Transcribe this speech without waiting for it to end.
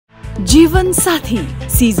जीवनसाथी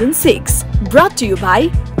Season 6 brought to you by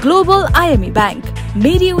Global IME Bank.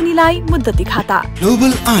 मेरी उनीलाई मुद्दती खाता.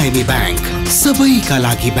 Global IME Bank, सबैका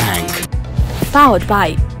लागि bank. Powered by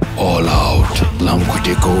All Out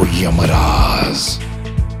Lamkuteko Yamaraj.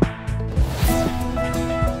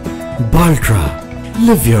 Baltra,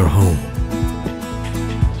 live your home.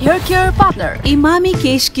 Hair care partner Emami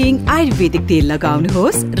Kesh king आयुर्वेदिक तेल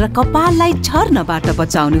लगाउनुहोस् र कपाललाई छर्नबाट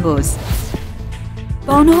बचाउनुहोस्.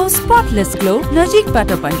 पाउनुहोस् spotless glow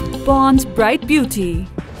नजिकबाट पनि. Pond's Bright Beauty.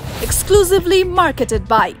 Exclusively marketed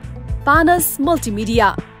by Panas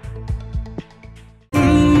Multimedia.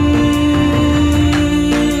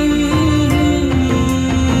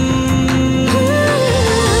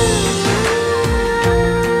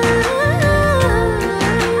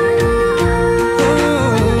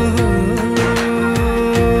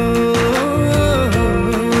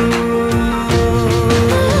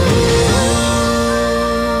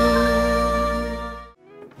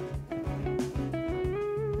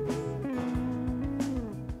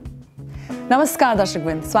 नमस्कार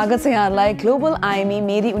दर्शकवृन्द, स्वागत छ यहाँलाई ग्लोबल आइएमई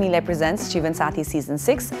मेरी उनीलाई प्रेजेन्ट्स जीवनसाथी Season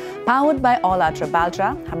 6 powered by All Out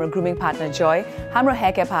Baltra, हाम्रो ग्रुमिङ पार्टनर जोय, हाम्रो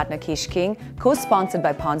hair care partner Kesh king, co-sponsored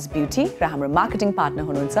by Pond's Beauty र हाम्रो मार्केटिङ पार्टनर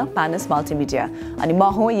हुनुहुन्छ पानस मल्टिमिडिया. अनि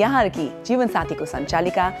म हुँ यहाँहरुकी जीवनसाथीको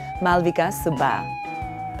सञ्चालिका मालविका सुब्बा.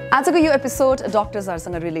 आजको यो एपिसोड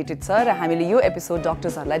डक्टर्सहरुसँग रिलेटेड छ र हामीले यो एपिसोड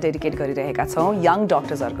डक्टर्सहरुलाई डेडिकेट गरिरहेका छौं, यङ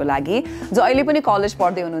डक्टर्सहरुको लागि जो अहिले पनि कलेज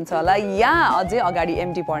पढ्दै हुनुहुन्छ होला या अझै अगाडि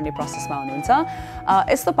एमडी पढ्ने प्रोसेसमा हुनुहुन्छ.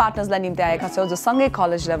 यस्तो पार्टनर्सलाई निम्ति आएका छौं जो सँगै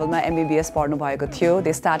कलेज लेभलमा एमबीबीएस पढ्नु भएको थियो.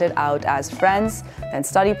 They started out as friends, then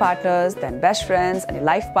study partners, then best friends अनि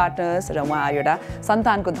लाइफ पार्टनर्स, र उहाँ एउटा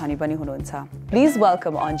सन्तानको धनी पनि हुनुहुन्छ. प्लिज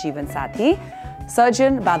वेलकम अन जीवनसाथी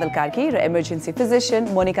सर्जन बादल कार्की र इमर्जेन्सी फिजिशियन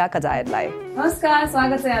मोनिका कदायतलाई. नमस्कार,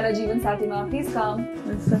 स्वागत छ यहाँलाई जीवनसाथीमा. Please com.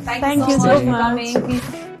 Thank you so much.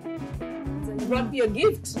 You brought me a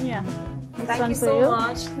gift. Yeah. Thank you so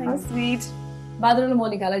much. Thanks, sweet. बादल र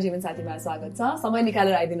मोनिकालाई जीवनसाथीमा स्वागत छ. समय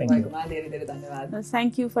निकालेर आइदिनु भएकोमा धेरै धेरै धन्यवाद.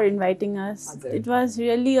 Thank you for inviting us. It was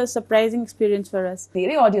really a surprising experience for us.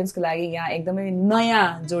 धेरै ऑडियन्सको लागि यहाँ एकदमै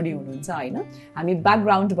नयाँ जोडी हुनुहुन्छ हैन. हामी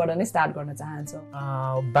ब्याकग्राउन्डबाट नै स्टार्ट गर्न चाहन्छौँ.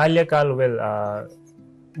 बाल्यकाल वेल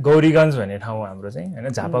गौरीगञ्ज भन्ने ठाउँ हाम्रो चाहिँ हैन,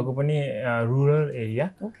 झापाको पनि रुरल एरिया.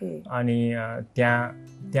 अनि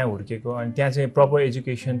त्यहाँ हुर्केको. अनि त्यहाँ चाहिँ प्रपर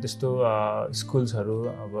एजुकेसन त्यस्तो स्कुल्सहरू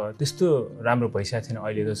अब त्यस्तो राम्रो भइसकेको थिएन,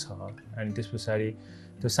 अहिले त छ. अनि त्यस पछाडि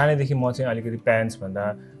त्यो सानैदेखि म चाहिँ अलिकति प्यारेन्ट्स भन्दा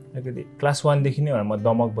अलिकति क्लास 1 देखि नै म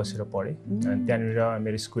दमक बसेर पढेँ. अनि त्यहाँनिर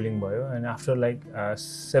मेरो स्कुलिङ भयो. अनि आफ्टर लाइक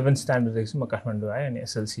 7th स्ट्यान्डर्डदेखि म काठमाडौँ आएँ. अनि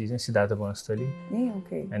एसएलसी चाहिँ Siddhartha Banasthali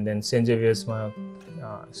and then saint जेभियर्समा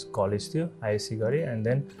college थियो, आइएससी गरेँ. एन्ड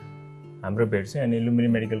देन हाम्रो भेट चाहिँ अनि लुम्बिनी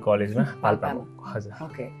मेडिकल कलेजमा पाल्पामा. हजुर.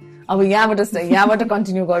 ओके, अब यहाँबाट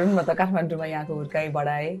कन्टिन्यू गरौँ न त. काठमाडौँमा यहाँको हुर्काइ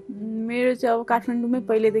बढाए. मेरो चाहिँ अब काठमाडौँमै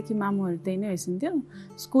पहिलेदेखि मामुहरू त्यही नै होइन्थ्यो.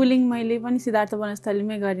 स्कुलिङ मैले पनि सिद्धार्थ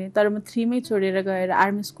वनस्थलीमै गरेँ, तर म 3 मै छोडेर गएर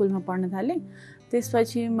आर्मी स्कुलमा पढ्न थालेँ.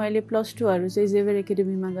 त्यसपछि मैले +2हरू चाहिँ जेभियर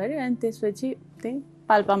एकाडेमीमा गरेँ. अनि त्यसपछि त्यही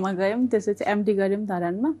पाल्पामा गयौँ. त्यसपछि एमडी गऱ्यौँ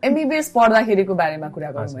धरानमा. एमबीबीएस पढ्दाखेरिको बारेमा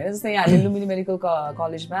कुरा गरौँ हैन. जस्तै यहाँले लुम्बिनी मेडिकल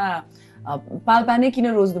कलेजमा पाल्पा नै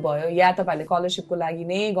किन रोज्नु भयो, या तपाईहरुले स्कलरशिपको लागि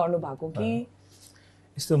नै गर्नु भएको कि?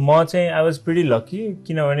 यस्तो म चाहिँ आई वाज प्रिटी लकी,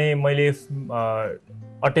 किनभने मैले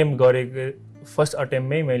अटेम्प्ट गरेको फर्स्ट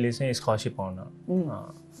अटेम्प्टमै मैले चाहिँ स्कलरशिप पाउन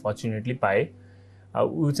फर्चुनेटली पाएँ.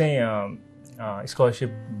 ऊ चाहिँ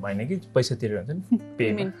स्कलरशिप भएन कि पैसा तिरेर हुन्छ नि,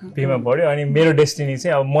 पेमा पढ्यो. अनि मेरो डेस्टिनी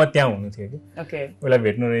चाहिँ अब म त्यहाँ हुनु थियो कि उसलाई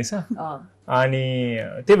भेट्नु रहेछ. अनि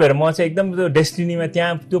त्यही भएर म चाहिँ एकदम त्यो डेस्टिनीमा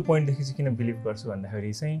त्यहाँ त्यो पोइन्टदेखि चाहिँ किन बिलिभ गर्छु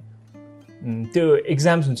भन्दाखेरि चाहिँ त्यो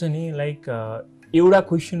एक्जाम्स हुन्छ नि, लाइक एउटा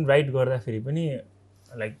क्वेसन राइट गर्दाखेरि पनि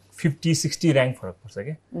लाइक 50-60 ऱ्याङ्क फरक पर्छ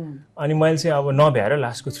क्या. अनि मैले चाहिँ अब नभ्याएर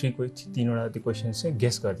लास्टको 3वटा त्यो क्वेसन्स चाहिँ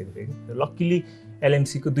गेस गरिदिएको थिएँ कि. लक्किली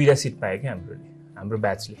एलएमसीको 2टा सिट पाएँ क्या हाम्रो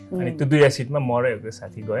ब्याचले. अनि त्यो 2टा सिटमा म र एउटा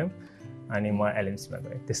साथी गयौँ. अनि म एलएमसीमा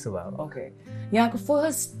गएँ. त्यस्तो भयो. ओके, यहाँको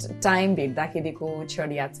फर्स्ट टाइम भेट्दाखेरिको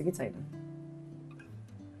क्षण याद छ कि छैन?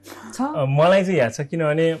 मलाई चाहिँ याद छ,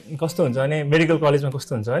 किनभने कस्तो हुन्छ भने मेडिकल कलेजमा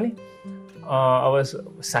कस्तो हुन्छ भने अब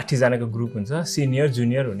 60 जनाको ग्रुप हुन्छ, सिनियर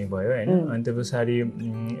जुनियर हुने भयो हैन. अनि त्यो पछाडि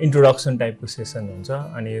इन्ट्रोडक्सन टाइपको सेसन हुन्छ.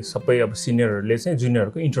 अनि सबै अब सिनियरहरूले चाहिँ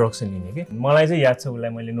जुनियरहरूको इन्ट्रोडक्सन लिने कि. मलाई चाहिँ याद छ, उसलाई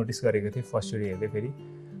मैले नोटिस गरेको थिएँ फर्स्ट चोटि हेर्दै फेरि.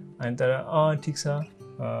 अनि तर ठिक छ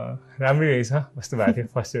राम्रै रहेछ जस्तो भएको थियो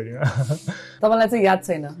फर्स्ट जोडीमा तपाईँलाई चाहिँ याद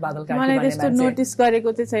छैन बादल कार्की मलाई त्यस्तो नोटिस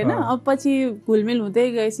गरेको चाहिँ छैन अब पछि घुलमिल हुँदै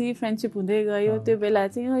गएपछि फ्रेन्डसिप हुँदै गयो त्यो बेला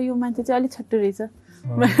चाहिँ यो मान्छे चाहिँ अलिक छट्टो रहेछ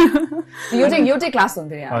एउटै क्लास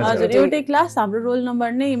हुन्थ्यो हजुर एउटै क्लास हाम्रो रोल नम्बर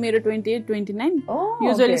नै मेरो 28 29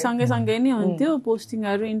 युजुअली सँगै नै हुन्थ्यो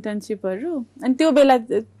पोस्टिङहरू इन्टर्नसिपहरू अनि त्यो बेला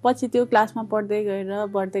पछि त्यो क्लासमा पढ्दै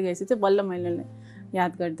बढ्दै गएपछि चाहिँ बल्ल मैले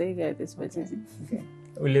याद गर्दै गएँ त्यसपछि चाहिँ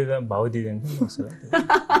उसले त भाउ दिँदैन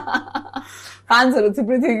फ्यान्सहरू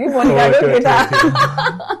थुप्रै थियो कि मोनिकाको केटा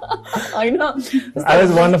हैन I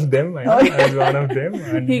was one of them.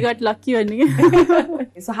 He got lucky भन्ने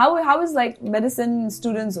So how is like medicine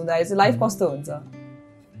students हुँदा चाहिँ लाइफ कस्तो हुन्छ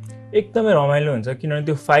एकदमै रमाइलो हुन्छ किनभने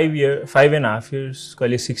त्यो 5.5 years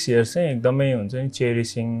कहिले 6 years चाहिँ एकदमै हुन्छ नि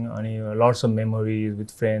चेरिसिङ अनि lots of memories with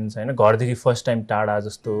friends हैन घरदेखि फर्स्ट टाइम टाढा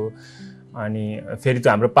जस्तो अनि फेरि त्यो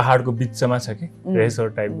हाम्रो पहाडको बिचमा छ कि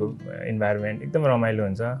रेसोर्ट टाइपको इन्भाइरोमेन्ट एकदम रमाइलो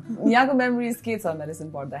हुन्छ यहाँको मेमोरिज के छ मेडिसिन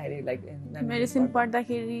पढ्दाखेरि लाइक मेडिसिन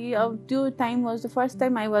पढ्दाखेरि अब त्यो time was the first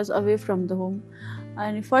time I was away from the home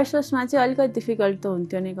अनि फर्स्टमा चाहिँ अलिकति डिफिकल्ट त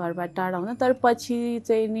हुन्थ्यो नि घरबाट टाढा हुन तर पछि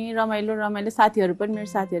चाहिँ नि रमाइलो साथीहरू पनि मेरो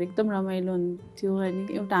साथीहरू एकदम रमाइलो हुन्थ्यो अनि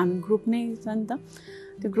एउटा हामी ग्रुप नै छ नि त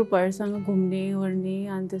त्यो ग्रुपहरूसँग घुम्ने ओर्ने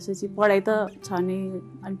अनि त्यसपछि पढाइ त छ नै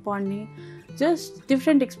अनि पढ्ने जस्ट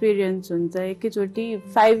डिफ्रेन्ट एक्सपिरियन्स हुन्छ एकैचोटि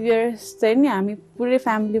 5 years चाहिँ नि हामी पुरै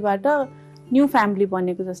फ्यामिलीबाट न्यू फ्यामिली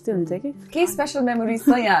बनेको जस्तै हुन्छ कि के स्पेसल मेमोरिज छ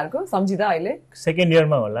यहाँहरूको सम्झिँदा अहिले सेकेन्ड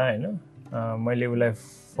इयरमा होला हैन मैले उसलाई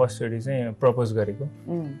फर्स्ट चोटि चाहिँ प्रपोज गरेको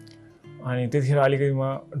अनि त्यतिखेर अलिकति म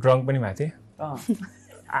ड्रङ्क पनि भएको थिएँ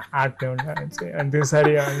 8 चाहिँ अनि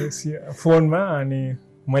त्यसरी अनि फोनमा अनि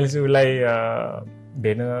मैले चाहिँ उसलाई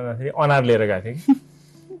भेट्न जाँदाखेरि अनार लिएर गएको थिएँ कि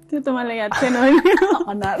त्यो त मलाई याद छैन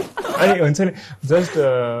अनार अनि हुन्छ नि जस्ट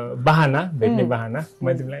बहाना भेट्ने बहाना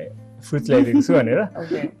मैले तिमीलाई फ्रुट्स ल्याइदिएको छु भनेर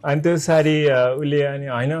अनि त्यो सारी उसले अनि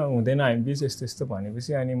होइन हुँदैन हामी बिच यस्तो यस्तो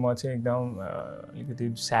भनेपछि अनि म चाहिँ एकदम अलिकति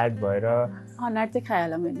स्याड भएर अनार चाहिँ खाएँ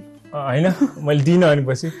होला मैले होइन मैले दिइनँ अनि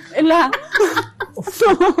पछि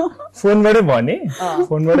फोनबाटै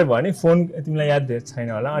भने फोन तिमीलाई याद छैन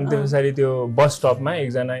होला अनि त्यो पछाडि त्यो बस स्टपमा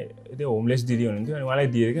एकजना त्यो होमलेस दिदी हुनुहुन्थ्यो अनि उहाँलाई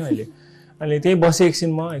दिएँ क्या मैले अनि त्यही बसेँ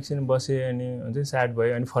एकछिन बसेँ अनि हुन्छ स्याड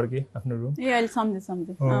भयो अनि फर्केँ आफ्नो रुम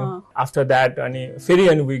आफ्टर द्याट अनि फेरि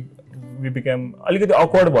अनि वी बिकम अलिकति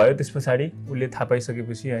अक्वर्ड भयो त्यस पछाडि उसले थाहा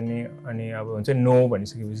पाइसकेपछि अनि अब हुन्छ नो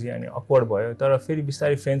भनिसकेपछि अनि अक्वर्ड भयो तर फेरि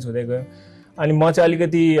बिस्तारै फ्रेन्ड्स हुँदै गयो अनि म चाहिँ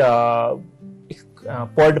अलिकति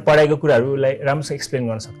पढाइको कुराहरूलाई राम्रोसँग एक्सप्लेन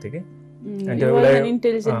गर्न सक्थेँ कि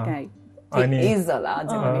अनि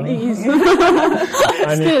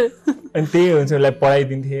त्यही हुन्छ उसलाई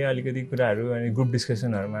पढाइदिन्थेँ अलिकति कुराहरू अनि ग्रुप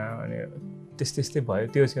डिस्कसनहरूमा अनि त्यस्तै भयो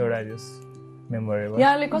त्यो चाहिँ एउटा जस्ट मेमोरेबल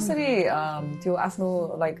यहाँले कसरी त्यो आफ्नो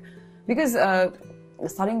like because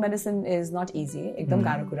studying medicine is not easy एकदम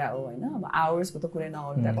गाह्रो कुरा हो होइन अब आवर्सको त कुरै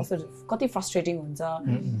नहुँदा कति फ्रस्ट्रेटिङ हुन्छ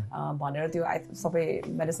भनेर त्यो सबै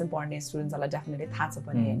मेडिसिन पढ्ने स्टुडेन्ट्सहरूलाई डेफिनेटली थाहा छ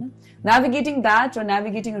पनि होइन नेभिगेटिङ द्याट र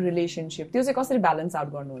नेभिगेटिङ रिलेसनसिप त्यो चाहिँ कसरी ब्यालेन्स आउट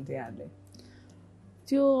गर्नुहुन्थ्यो यहाँहरूले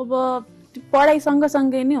त्यो अब पढाइ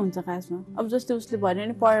सँगसँगै नै हुन्छ खासमा अब जस्तै उसले भन्यो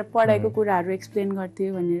नि पढाइको कुराहरू एक्सप्लेन गर्थ्यो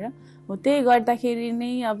भनेर हो त्यही गर्दाखेरि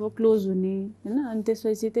नै अब क्लोज हुने होइन अनि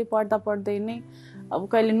त्यसपछि त्यही पढ्दै नै अब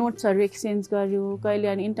कहिले नोट्सहरू एक्सचेन्ज गर्यो कहिले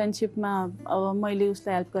अनि इन्टर्नसिपमा अब मैले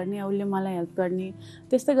उसलाई हेल्प गर्ने उसले मलाई हेल्प गर्ने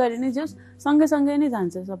त्यस्तै गरी नै जस सँगै नै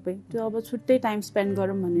जान्छ सबै त्यो अब छुट्टै टाइम स्पेन्ड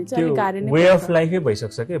गरौँ भने चाहिँ अलिक गाह्रो नै वे अफ लाइफै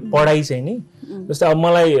भइसक्छ कि पढाइ चाहिँ नि जस्तै अब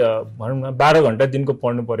मलाई भनौँ न 12 घण्टा दिनको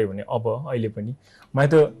पढ्नु पर्यो भने अब अहिले पनि मलाई त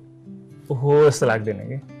हो जस्तो लाग्दैन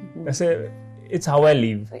कि जस्तै इट्स हाउ आई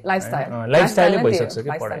लिभ लाइफस्टाइलै भइसक्छ कि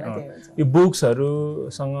पढाइ यो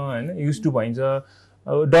बुक्सहरूसँग होइन युज टु भइन्छ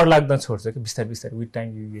डर लाग्न छोड्छ कि बिस्तारै with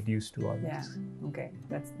time you get use to all this okay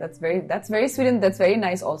that's very sweet and that's very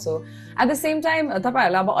nice also at the same time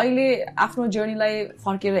तपाईहरुले अब अहिले आफ्नो जर्नीलाई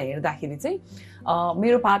फर्केर हेर्दाखेरि चाहिँ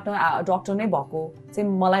मेरो पार्टनर डाक्टर नै भएको चाहिँ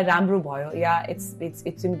मलाई राम्रो भयो या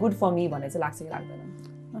it's in good for me भन्ने चाहिँ लाग्छ कि लाग्दैन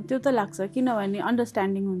त्यो त लाग्छ किनभने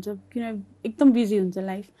अन्डरस्ट्यान्डिङ हुन्छ किन एकदम बिजी हुन्छ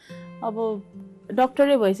लाइफ अब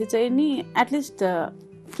डक्टरै भएपछि चाहिँ नि एटलिस्ट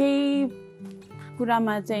केही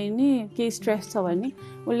कुरामा चाहिँ नि केही स्ट्रेस छ भने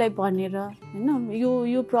उसलाई भनेर होइन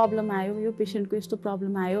यो प्रब्लम आयो यो पेसेन्टको यस्तो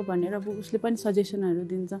प्रब्लम आयो भनेर अब उसले पनि सजेसनहरू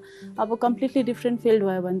दिन्छ अब कम्प्लिटली डिफ्रेन्ट फिल्ड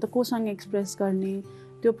भयो भने त कोसँग एक्सप्रेस गर्ने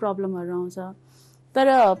त्यो प्रब्लमहरू आउँछ तर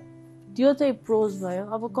त्यो चाहिँ प्रोज भयो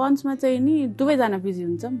अब कन्समा चाहिँ नि दुवैजना बिजी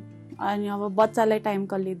हुन्छ अनि अब बच्चालाई टाइम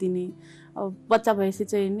कसले दिने अब बच्चा भएपछि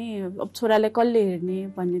चाहिँ नि अब छोरालाई कसले हेर्ने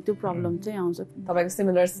भन्ने त्यो प्रब्लम चाहिँ आउँछ तपाईँको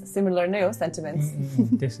सिमिलर नै हो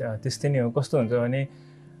सेन्टिमेन्ट्स त्यस्तै नै हो कस्तो हुन्छ भने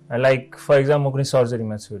लाइक फर इक्जाम्पल म कुनै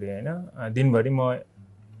सर्जरीमा छु अरे होइन दिनभरि म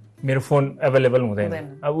मेरो फोन एभाइलेबल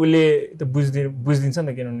हुँदैन अब उसले त बुझ्दिन्छ नि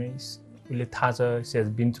त किनभने उसले थाहा छ she has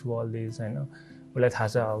been through all this होइन उसलाई थाहा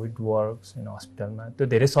छ हाउ इट वर्क्स होइन हस्पिटलमा त्यो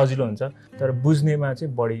धेरै सजिलो हुन्छ तर बुझ्नेमा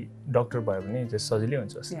चाहिँ बढी डक्टर भयो भने चाहिँ सजिलै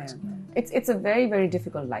हुन्छ it's a very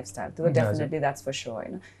difficult lifestyle त्यो डेफिनेटली द्याट्स फर स्योर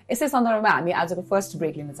होइन यसै सन्दर्भमा हामी आजको फर्स्ट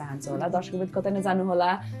ब्रेक लिन चाहन्छौँ होला दर्शकवृन्द कतै नजानु होला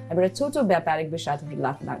एउटा छोटो व्यापारिक विश्रामको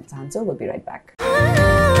लागि लाग्न चाहन्छौँ विल बी राइट ब्याक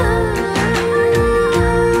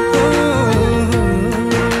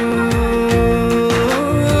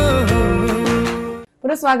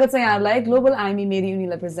पुनः स्वागत छ यहाँलाई ग्लोबल आइमी मेरी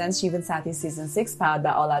युनिलाई प्रेजेन्ट्स जीवनसाथी season 6 powered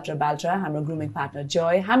by all out बाल्ट्रा हाम्रो ग्रुमिङ पार्टनर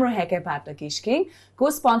जय हाम्रो हेयर पार्टनर किशकिङ को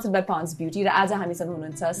स्पोन्सर्ड बाइ पन्स ब्युटी र आज हामीसँग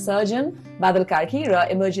हुनुहुन्छ सर्जन बादल कार्की र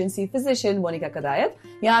इमर्जेन्सी फिजिशियन मोनिका कदायत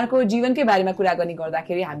यहाँहरूको जीवनकै बारेमा कुरा गर्ने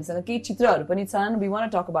गर्दाखेरि हामीसँग केही चित्रहरू पनि छन् we want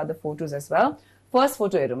to talk about the photos as well first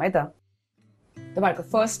photo हेरौँ है त तपाईहरुको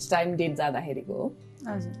फर्स्ट टाइम डेट जाँदाखेरिको हो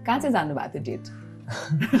हजुर कहाँ चाहिँ जानु भएको थियो डेट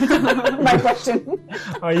My question.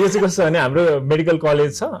 यो चाहिँ कस्तो भने हाम्रो मेडिकल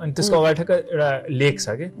कलेज छ अनि त्यसको अगाडि ठ्याक्क एउटा लेक छ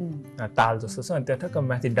कि ताल जस्तो छ अनि त्यहाँ ठ्याक्क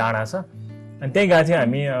माथि डाँडा छ अनि त्यही गएको थियो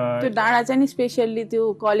हामी त्यो डाँडा चाहिँ नि स्पेशल्ली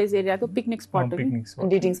त्यो कलेज एरियाको पिकनिक स्पट हो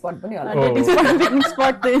डेटिङ स्पट पनि होला पिकनिक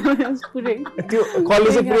स्पट पुरै त्यो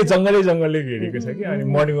कलेज चाहिँ पुरै जंगलै घेरेको छ कि अनि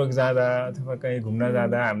मर्निङ वक जाँदा अथवा कहीँ घुम्न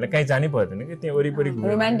जाँदा हामीलाई कहीँ जानै पर्दैन कि त्यहाँ वरिपरि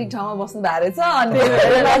रोमान्टिक ठाउँमा बस्नु भएको रहेछ अनि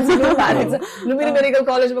लुम्बिनी मेडिकल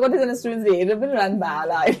कलेजमा कतिजना स्टुडेन्ट्सले हेरेर पनि रहनु भएको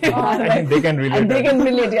होला they can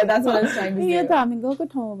relate yeah that's what I was trying to say यो त हामी गएको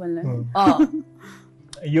ठाउँमा भन्ला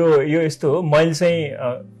यो यस्तो हो मैले चाहिँ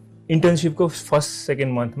इन्टर्नसिपको फर्स्ट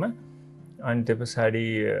सेकेन्ड मन्थमा अनि त्यो पछाडि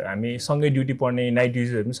हामी सँगै ड्युटी पढ्ने नाइट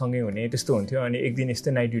ड्युटीहरू पनि सँगै हुने त्यस्तो हुन्थ्यो अनि एक दिन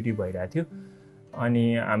यस्तै नाइट ड्युटी भइरहेको थियो अनि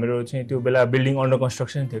हाम्रो चाहिँ त्यो बेला बिल्डिङ अन्डर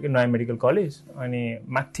कन्स्ट्रक्सन थियो कि नयाँ मेडिकल कलेज अनि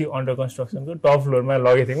माथि अन्डर कन्स्ट्रक्सनको टप फ्लोरमा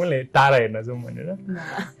लगेको थिएँ मैले तारा हेर्न जाउँ भनेर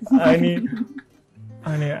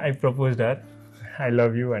अनि I propose her I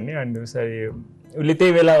love you भन्ने अनि त्यसरी उसले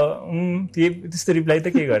त्यही बेला त्यस्तो रिप्लाई त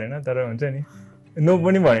केही गरेन तर हुन्छ नि नो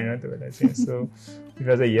पनि भनेन त्यो बेला चाहिँ so it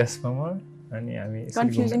was a yes for म अनि हामी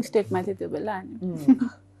कन्फ्युजिङ स्टेटमा थियो त्यो बेला अनि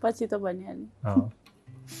पछि त भनिहाल्यो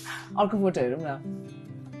अर्को फोटो हेरौँ न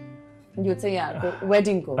यो चाहिँ यहाँहरूको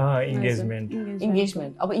वेडिङको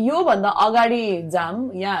इन्गेजमेन्ट अब योभन्दा अगाडि जाम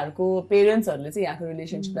यहाँहरूको पेरेन्ट्सहरूले चाहिँ यहाँको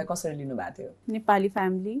रिलेसनसिपलाई कसरी लिनु भएको थियो नेपाली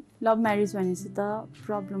फ्यामिली लभ म्यारेज भनेपछि त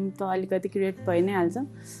प्रब्लम त अलिकति क्रिएट भइ नै हाल्छ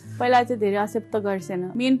पहिला चाहिँ धेरै एक्सेप्ट त गर्छेन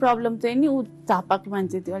मेन प्रब्लम चाहिँ नि ऊ झापाको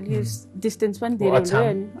मान्छे थियो अलिक डिस्टेन्स पनि धेरै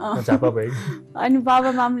हुँदै अनि बाबा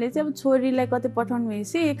मामले चाहिँ अब छोरीलाई कतै पठाउनु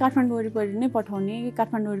भएपछि काठमाडौँ वरिपरि नै पठाउने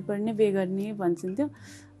काठमाडौँ वरिपरि नै बिहे गर्ने भन्छन्थ्यो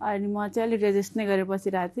अनि म चाहिँ अलिक रेजिस्ट नै गरेर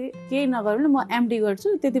बसिरहेको थिएँ केही नगरौँ म एमडी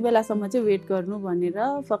गर्छु त्यति बेलासम्म चाहिँ वेट गर्नु भनेर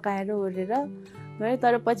फकाएर ओरेर गएँ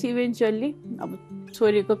तर पछि इभेन्चुअली अब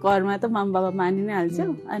छोरीको घरमा त माम बाबा मानि नै हाल्छ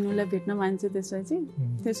अनि उसलाई भेट्न मान्छ त्यसपछि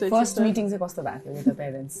फर्स्ट मिटिङ चाहिँ कस्तो भएको थियो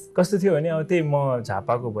पेरेन्ट्स कस्तो थियो भने अब त्यही म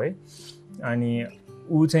झापाको भएँ अनि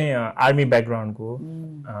ऊ चाहिँ आर्मी ब्याकग्राउन्डको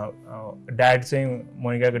ड्याड चाहिँ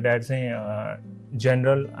मोनिकाको ड्याड चाहिँ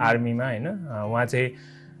जेनरल आर्मीमा होइन उहाँ चाहिँ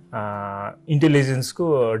इन्टेलिजेन्सको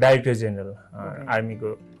डाइरेक्टर जेनरल आर्मीको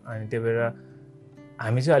अनि त्यही भएर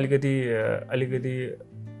हामी चाहिँ अलिकति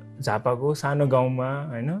झापाको सानो गाउँमा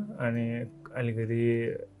होइन अनि अलिकति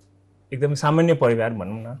एकदम सामान्य परिवार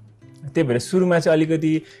भनौँ न त्यही भएर सुरुमा चाहिँ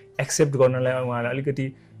अलिकति एक्सेप्ट गर्नलाई उहाँलाई अलिकति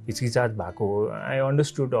हिचकिचाहट भएको हो आई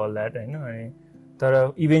अन्डरस्टुड अल द्याट होइन अनि तर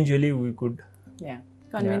eventually we could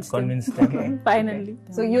convince finally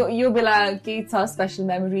so यो बेला के छ स्पेशल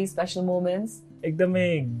मेमोरी स्पेशल मोमेन्ट्स एकदमै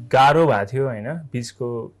गाह्रो भएको थियो होइन बिचको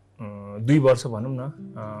 2 वर्ष भनौँ न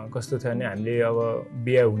कस्तो थियो भने हामीले अब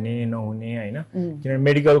बिहा हुने नहुने होइन किनभने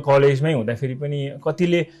मेडिकल कलेजमै हुँदाखेरि पनि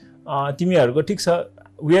कतिले तिमीहरूको ठिक छ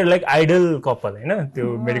we are like idol couple होइन त्यो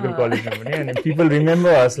मेडिकल कलेजमा पनि अनि पिपल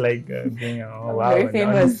रिमेम्बर अस लाइक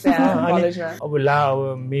अब ला अब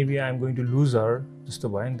maybe I am going to loose हर जस्तो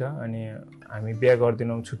भयो नि त अनि हामी बिहा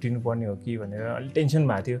गर्दैनौँ छुट्टिनु पर्ने हो कि भनेर अलिक टेन्सन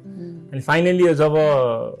भएको थियो अनि finally job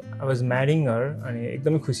I was marrying हर अनि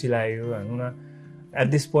एकदमै खुसी लाग्यो भनौँ न at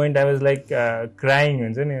this point I was like crying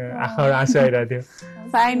हुन्छ नि आँखाबाट आँसु आइरहेको थियो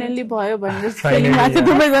फाइनली भयो भनेर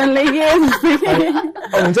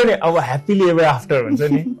हुन्छ नि अब ह्याप्पिली एभर आफ्टर हुन्छ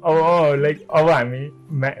नि अब लाइक अब हामी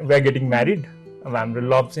वी आर गेटिङ म्यारिड अब हाम्रो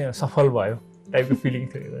लभ चाहिँ सफल भयो टाइपको फिलिङ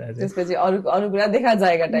थियो त्यसपछि अरू कुरा देखा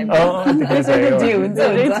जाएगा टाइम जे हुन्छ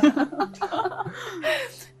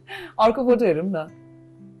अर्को फोटो हेरौँ न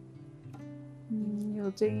यो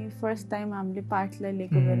चाहिँ फर्स्ट टाइम हामीले पार्टलाई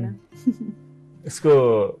लिएको बेला यसको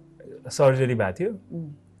सर्जरी भएको थियो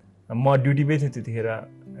म ड्युटीमै थिएँ त्यतिखेर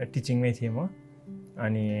टिचिङमै थिएँ म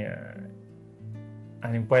अनि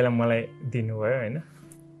पहिला मलाई दिनुभयो होइन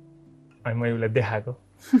अनि मैले उसलाई देखाएको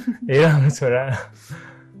हेर हाम्रो छोरा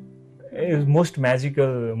मोस्ट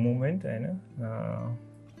म्याजिकल मोमेन्ट होइन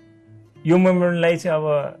यो मोमेन्टलाई चाहिँ अब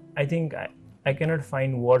I think I cannot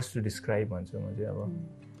find words to describe भन्छु म चाहिँ अब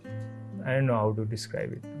I don't know how to describe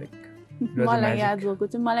it like मलाई याद भएको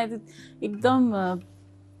चाहिँ मलाई त एकदम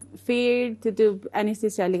फेड थियो त्यो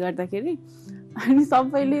एनेस्थेसियाले गर्दाखेरि अनि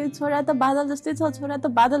सबैले छोरा त बादल जस्तै छ छोरा त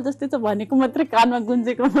बादल जस्तै छ भनेको मात्रै कानमा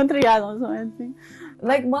गुन्जेको मात्रै याद आउँछ मलाई चाहिँ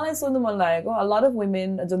लाइक मलाई सोध्नु मन लागेको अ लट अफ वुमेन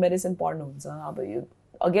जो मेडिसिन पढ्नुहुन्छ अब यो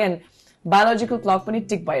अगेन बायोलोजिकल क्लक पनि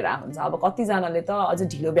टिक भइरहेको हुन्छ अब कतिजनाले त अझ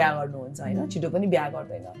ढिलो बिहा गर्नुहुन्छ होइन छिटो पनि बिहा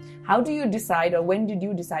गर्दैन how do you decide or when did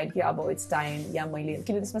you decide कि अब इट्स टाइम या मैले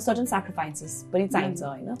किन त्यसमा सर्टन सेक्रिफाइसेस पनि चाहिन्छ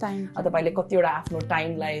होइन तपाईँले कतिवटा आफ्नो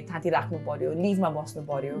टाइमलाई थाती राख्नु पर्यो लिभमा बस्नु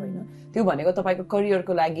पर्यो होइन त्यो भनेको तपाईँको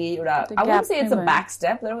करियरको लागि एउटा I would say it's a back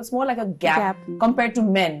step तर it's more like a gap compare to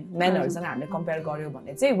मेनहरूसँग हामीले कम्पेयर गर्यो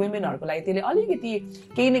भने चाहिँ वुमेनहरूको लागि त्यसले अलिकति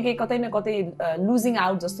केही न केही कतै न कतै लुजिङ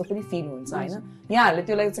आउट जस्तो पनि फिल हुन्छ होइन यहाँहरूले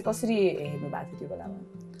त्यसलाई चाहिँ कसरी हेर्नु भएको थियो त्यो बेलामा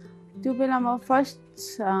त्यो बेलामा फर्स्ट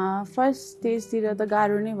स्टेजतिर त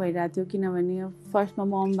गाह्रो नै भइरहेको थियो किनभने फर्स्टमा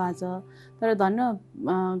मम भएको छ तर धन्न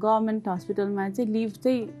गभर्मेन्ट हस्पिटलमा चाहिँ लिभ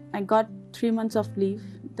चाहिँ I got 3 months of leave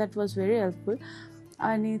that was very helpful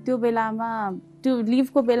अनि त्यो बेलामा त्यो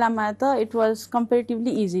लिभको बेलामा त इट वाज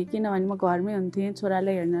कम्पेरिटिभली इजी किनभने म घरमै हुन्थेँ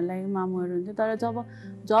छोरालाई हेर्नलाई मामुहरू हुन्थ्यो तर जब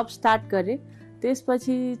जब स्टार्ट गरेँ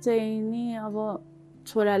त्यसपछि चाहिँ नि अब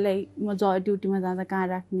छोरालाई म ड्युटीमा जाँदा कहाँ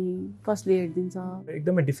राख्ने कसले हेरिदिन्छ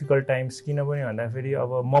एकदमै डिफिकल्ट टाइम्स किनभने भन्दाखेरि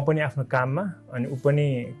अब म पनि आफ्नो काममा अनि ऊ पनि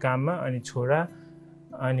काममा अनि छोरा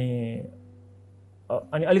अनि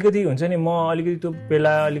अलिकति हुन्छ नि म अलिकति त्यो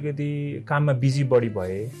बेला अलिकति काममा बिजी बढी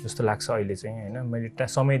भएँ जस्तो लाग्छ अहिले चाहिँ होइन मैले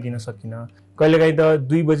समय दिन सकिनँ कहिलेकाहीँ त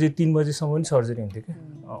 2 बजे 3 बजेसम्म पनि सर्जरी हुन्थ्यो क्या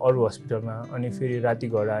अरू हस्पिटलमा अनि फेरि राति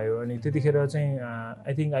घर आयो अनि त्यतिखेर चाहिँ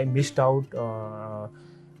I think I missed out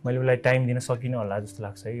मैले उसलाई टाइम दिन सकिनँ होला जस्तो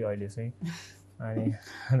लाग्छ है अहिले चाहिँ अनि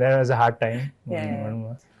that was a hard time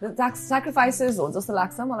sacrifices हो जस्तो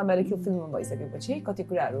लाग्छ मलाई मेडिकल फिल्डमा भइसकेपछि कति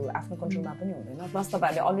कुराहरू आफ्नो कन्ट्रोलमा पनि हुँदैन प्लस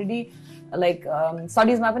तपाईँहरूले अलरेडी लाइक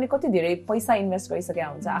स्टडिजमा पनि कति धेरै पैसा इन्भेस्ट गरिसकेका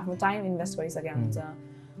हुन्छ आफ्नो टाइम इन्भेस्ट गरिसकेका हुन्छ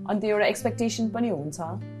अनि त्यो एउटा एक्सपेक्टेसन पनि हुन्छ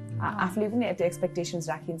आफूले पनि त्यो एक्सपेक्टेसन्स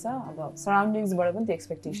राखिन्छ अब सराउन्डिङ्सबाट पनि त्यो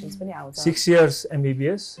एक्सपेक्टेसन्स पनि आउँछ 6 years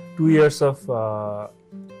MBBS 2 years of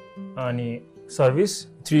अनि सर्भिस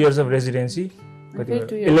 3 years of रेजिडेन्सी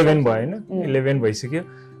 11 भयो होइन 11 भइसक्यो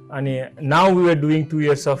अनि now we are doing 2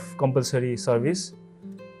 years of compulsory service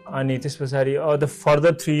अनि त्यस पछाडि the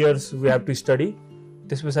further 3 years we have to study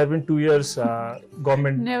त्यस पछाडि पनि 2 years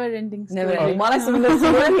गभर्मेन्ट नेभर एन्डिङ मलाई सुन्दा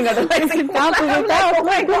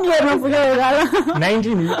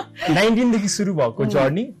 19 देखि सुरु भएको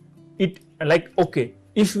journey it like okay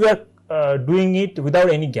if you are doing it without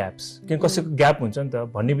any gaps किन कसैको ग्याप हुन्छ नि त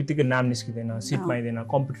भन्ने बित्तिकै नाम निस्किँदैन सिट पाइँदैन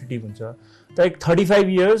कम्पिटेटिभ हुन्छ तर 35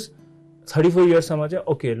 years 34 yearsसम्म चाहिँ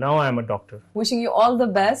okay now I am a doctor विशिङ you all the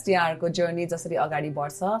best यहाँहरूको जर्नी जसरी अगाडि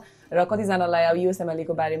बढ्छ र कतिजनालाई अब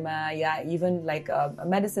युएसएमएलको बारेमा या इभन लाइक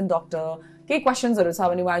मेडिसिन डक्टर केही क्वेसन्सहरू छ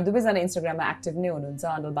भने उहाँहरू दुवैजना इन्स्टाग्राममा एक्टिभ नै हुनुहुन्छ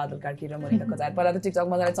अनिल बादल कार्की र मोनिका कदायत पहिला त टिकटक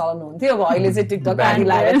मजाले चलाउनु हुन्थ्यो अब अहिले चाहिँ टिकटक थाती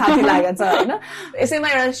लागेको छ होइन यसैमा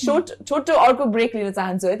एउटा छोटो अर्को ब्रेक लिन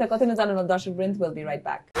चाहन्छु है त कतै नजानु दर्शक वृन्द विल बी राइट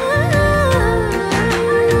ब्याक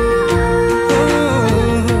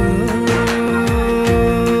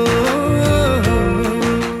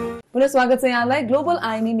पुनः स्वागत छ यहाँलाई ग्लोबल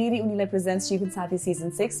आइमी मेरी उनीलाई प्रेजेन्ट्स जीवनसाथी season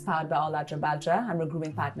 6 powered by all ultra baltra हाम्रो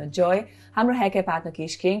ग्रुमिङ पार्टनर जय हाम्रो हेयर पार्टनर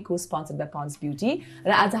केश किङ को स्पोन्सर्ड बाइ पन्स ब्युटी र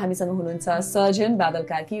आज हामीसँग हुनुहुन्छ सर्जन बादल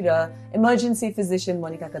कार्की र इमर्जेन्सी फिजिशियन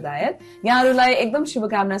मोनिका कदायत यहाँहरूलाई एकदम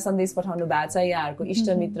शुभकामना सन्देश पठाउनु भएको छ यहाँहरूको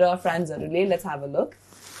इष्टमित्र फ्रेन्ड्सहरूले let's have a look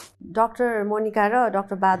doctor Monika र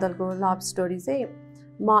डाक्टर बादलको लभ स्टोरी चाहिँ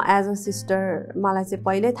म एज अ सिस्टर मलाई चाहिँ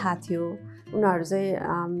पहिल्यै थाहा थियो उनीहरू चाहिँ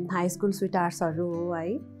हाई स्कुल स्विटार्सहरू हो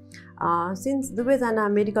है सिन्स दुवैजना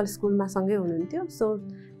मेडिकल स्कुलमा सँगै हुनुहुन्थ्यो सो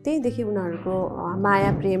त्यहीदेखि उनीहरूको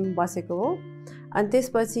माया प्रेम बसेको हो अनि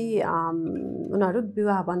त्यसपछि उनीहरू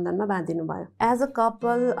विवाह बन्धनमा बाँधिनु भयो as a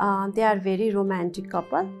couple they are very romantic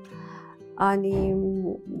couple अनि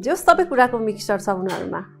जो सबै कुराको मिक्सचर छ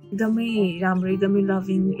उनीहरूमा एकदमै राम्रो एकदमै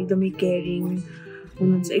लभिङ एकदमै केयरिङ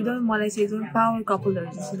हुनुहुन्छ एकदमै मलाई चाहिँ एकदमै पावर कपलहरू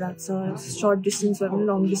जस्तो लाग्छ सर्ट डिस्टेन्स भए पनि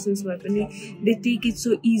लङ डिस्टेन्स भए पनि they take it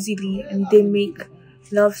so easily and they make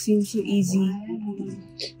love SIM so easy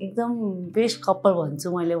एकदम बेस्ट कपल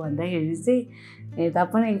भन्छु मैले भन्दाखेरि चाहिँ हेर्दा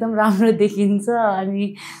पनि एकदम राम्रो देखिन्छ अनि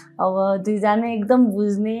अब दुईजना एकदम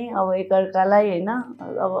बुझ्ने अब एकअर्कालाई होइन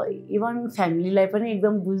अब इभन फ्यामिलीलाई पनि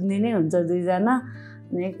एकदम बुझ्ने नै हुन्छ दुईजना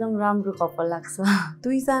एकदम राम्रो कपल लाग्छ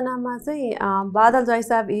दुईजनामा चाहिँ बादल जय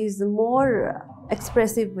साहब is more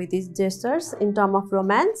expressive with his gestures in term of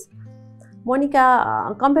romance Monika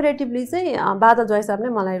comparatively चाहिँ बादल जय साहब नै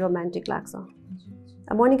मलाई रोमान्टिक लाग्छ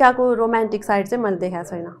मोनिकाको रोमान्टिक साइड चाहिँ मैले देखाएको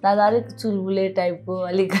छैन। दादा अलिक चुलबुले टाइपको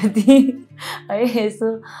अलिकति है यसो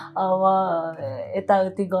अब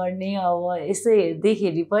यताउति गर्ने अब यसो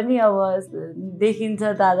हेर्दैखेरि पनि अब देखिन्छ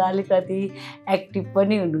दादा अलिकति एक्टिभ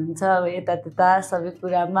पनि हुनुहुन्छ अब यतात्यता सबै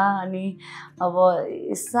कुरामा अनि अब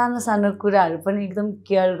सानो सानो कुराहरू पनि एकदम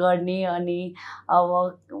केयर गर्ने अनि अब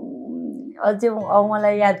अझै अब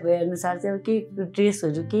मलाई याद भएअनुसार चाहिँ अब केही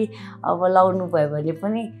ड्रेसहरू केही अब लाउनु भयो भने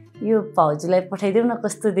पनि यो भाउजूलाई पठाइदेऊ न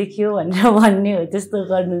कस्तो देखियो भनेर भन्ने हो त्यस्तो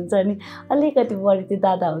गर्नुहुन्छ अनि अलिकति बढी चाहिँ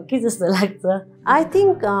दादा हो कि जस्तो लाग्छ। I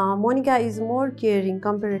think Monika is more caring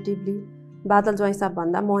comparatively बादल ज्वाइँ साहब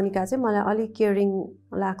भन्दा मोनिका चाहिँ मलाई अलिक केयरिङ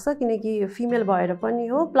लाग्छ किनकि फिमेल भएर पनि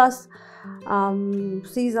हो plus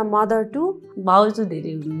C is a mother to. भाउजू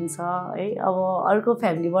धेरै हुनुहुन्छ है अब अर्को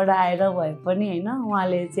फ्यामिलीबाट आएर भए पनि होइन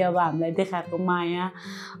उहाँले चाहिँ अब हामीलाई देखाएको माया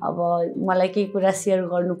अब मलाई केही कुरा सेयर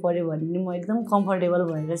गर्नु पऱ्यो भने म एकदम कम्फर्टेबल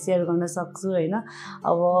भएर सेयर गर्न सक्छु होइन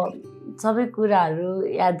अब सबै कुराहरू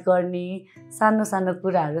याद गर्ने सानो सानो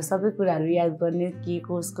कुराहरू सबै कुराहरू याद गर्ने के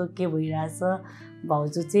कसको के भइरहेछ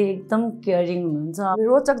भाउजू चाहिँ एकदम केयरिङ हुनुहुन्छ।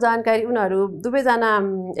 रोचक जानकारी उनीहरू दुवैजना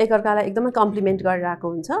एकअर्कालाई एकदमै कम्प्लिमेन्ट गरिरहेको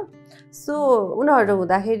हुन्छ सो उनीहरू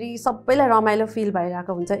हुँदाखेरि सबैलाई रमाइलो फिल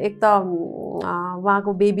भइरहेको हुन्छ। एक त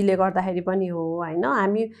उहाँको बेबीले गर्दाखेरि पनि हो होइन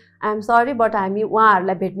हामी आइएम सरी बट हामी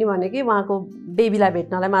उहाँहरूलाई भेट्ने भनेकै उहाँको बेबीलाई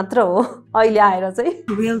भेट्नलाई मात्र हो अहिले आएर चाहिँ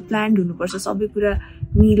वेल प्लान्ड हुनुपर्छ सबै कुरा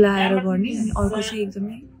मिलाएर गर्ने अनि अर्को चाहिँ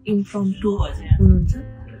एकदमै इन्फर्मटु हुनुहुन्छ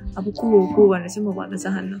अब को हो को भनेर चाहिँ म भन्न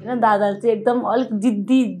चाहन्न होइन दादा चाहिँ एकदम अलिक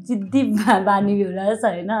जिद्दी बानी रहेछ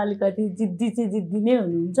होइन अलिकति जिद्दी नै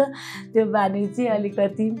हुनुहुन्छ त्यो बानी चाहिँ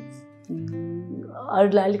अलिकति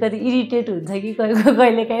अरूलाई अलिकति इरिटेट हुन्छ कि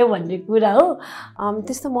कहिले काहीँ भन्ने कुरा हो।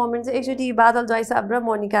 त्यस्तो मोमेन्ट चाहिँ एकचोटि बादल ज्वाइँ साहब र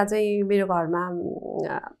मोनिका चाहिँ मेरो घरमा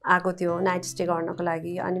आएको थियो नाइट स्टे गर्नको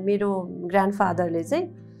लागि अनि मेरो ग्रान्डफादरले चाहिँ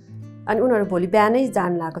अनि उनीहरू भोलि बिहानै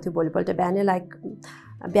जानु लागेको थियो भोलिपल्ट बिहानै लाइक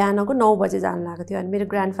बिहानको 9 बजे जानु लागेको थियो अनि मेरो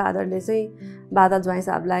ग्रान्डफादरले चाहिँ बादल ज्वाइँ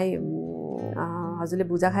साहबलाई हजुरले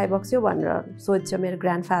भुजा खाइबक्स्यो भनेर सोध्छ मेरो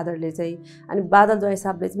ग्रान्डफादरले चाहिँ अनि बादल ज्वाइँ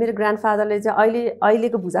साहबले चाहिँ मेरो ग्रान्डफादरले चाहिँ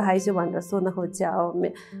अहिलेको भुजा खाइसक्यो भनेर सोध्न खोज्छ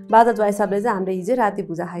अब बादल ज्वाइँ साहबले चाहिँ हामीले हिजै राति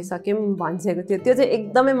भुजा खाइसक्यौँ भनिसकेको थियो। त्यो चाहिँ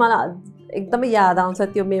एकदमै मलाई एकदमै याद आउँछ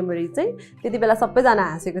त्यो मेमोरी चाहिँ त्यति बेला सबैजना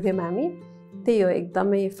हाँसेको थियौँ हामी त्यही हो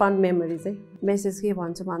एकदमै फन मेमोरी चाहिँ। मेसेज के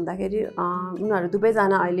भन्छु भन्दाखेरि उनीहरू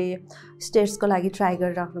दुवैजना अहिले स्टेट्सको लागि ट्राई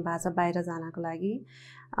गरिराख्नु भएको छ बाहिर जानको लागि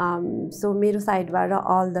सो मेरो साइडबाट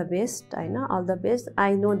अल द बेस्ट होइन all the best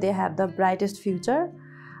I know they have the brightest future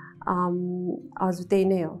हजुर त्यही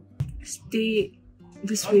नै हो। Stay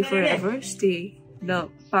this way फरएभर stay the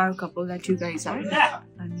power couple that you guys are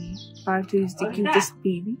अनि power to is the क्युटेस्ट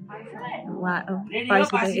baby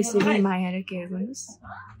पार्टीलाई यसरी माया र केयर गर्नुहोस्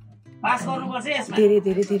धेरै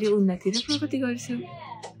धेरै धेरै उन्नति र प्रगति गर्छ।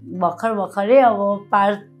 भर्खरै अब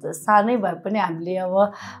पार्ट सानै भए पनि हामीले अब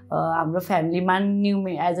हाम्रो फ्यामिलीमा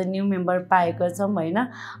एज अ न्यू मेम्बर पाएको छौँ होइन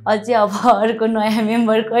अझै अब अर्को नयाँ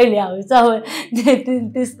मेम्बर कहिले आउँछ अब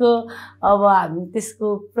त्यसको अब हामी त्यसको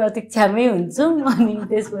प्रतीक्षामै हुन्छौँ अनि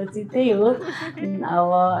त्यसपछि त्यही हो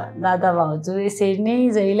अब दादा भाउजू यसरी नै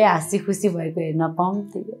जहिले हाँसी खुसी भएको हेर्न पाऊँ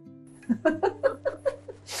त्यही हो।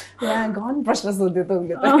 यहाँ गहन प्रश्न सोध्यो त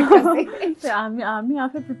उसले हामी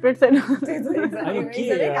आफै प्रिपेयर छैन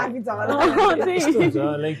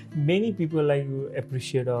like many people like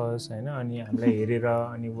appreciate अस होइन अनि हामीलाई हेरेर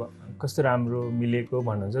अनि कस्तो राम्रो मिलेको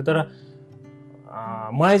भन्नुहुन्छ तर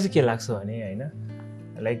मलाई चाहिँ के लाग्छ भने होइन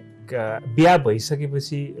लाइक बिहा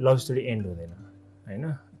भइसकेपछि लभ स्टोरी एन्ड हुँदैन होइन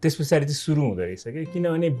त्यस पछाडि चाहिँ सुरु हुँदो रहेछ कि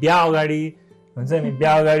किनभने बिहा अगाडि हुन्छ नि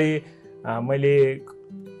बिहा अगाडि मैले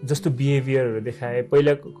जस्तो बिहेभियरहरू देखाएँ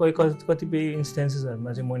पहिला कतिपय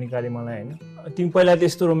इन्स्टेन्सेसहरूमा चाहिँ मोनिकाले मलाई होइन तिमी पहिला त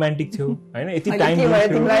यस्तो रोमान्टिक थियौ होइन यति टाइम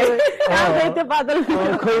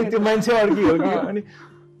त्यो मान्छे अर्की हो कि अनि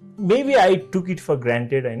maybe I took it for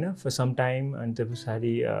granted होइन फर सम टाइम अनि त्यो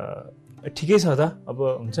पछाडि ठिकै छ त अब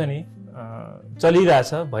हुन्छ नि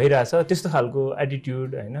चलिरहेछ भइरहेछ त्यस्तो खालको एटिट्युड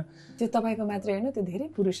होइन त्यो तपाईँको मात्रै होइन त्यो धेरै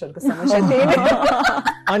पुरुषहरूको समस्या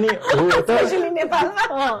अनि हो त नेपालमा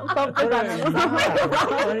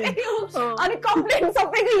अनि कम्प्लेन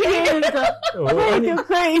सबैको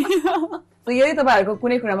यही तपाईँहरूको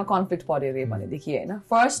कुनै कुरामा कन्फ्लिक्ट पर्यो अरे भनेदेखि होइन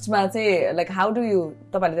फर्स्टमा चाहिँ लाइक हाउ डु यु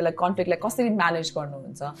तपाईँले त्यसलाई कन्फ्लिक्टलाई कसरी म्यानेज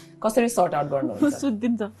गर्नुहुन्छ कसरी सर्ट आउट गर्नुहुन्छ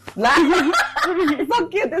सुत्दिन्छ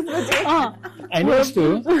सक्यो त्यसपछि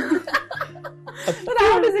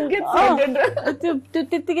त्यो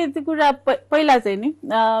त्यतिकै त्यो कुरा पहिला चाहिँ नि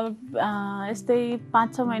यस्तै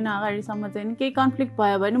 5-6 महिना अगाडिसम्म चाहिँ नि केही कन्फ्लिक्ट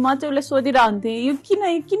भयो भने म चाहिँ उसलाई सोधिरहन्थेँ यो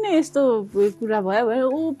किन यस्तो कुरा भयो भने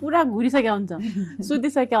ऊ पुरा घुरिसकेका हुन्छ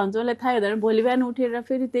सुतिसकेका हुन्छ उसलाई थाहा हुँदैन भोलि बिहान उठेर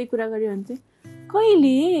फेरि त्यही कुरा गरिरहन्छ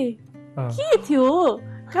कहिले के थियो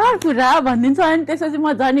कहाँ कुरा भनिदिन्छ अनि त्यसपछि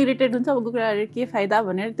म झन् इरिटेट हुन्छ अब कुराहरू के फाइदा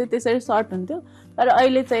भनेर त्यो त्यसरी सर्ट हुन्थ्यो तर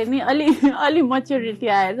अहिले चाहिँ नि अलि मच्योरिटी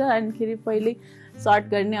आएर अनिखेरि पहिले सर्ट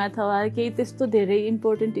गर्ने अथवा केही त्यस्तो धेरै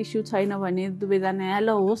इम्पोर्टेन्ट इस्यु छैन भने दुवैजना ल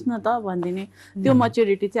होस् न त भनिदिने त्यो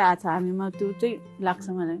मच्योरिटी चाहिँ आएको छ हामीमा त्यो चाहिँ लाग्छ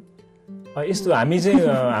मलाई यस्तो हामी चाहिँ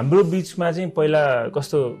हाम्रो बिचमा चाहिँ पहिला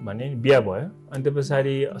कस्तो भने बिहा भयो अनि त्यो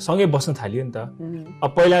पछाडि सँगै बस्न थाल्यो नि त अब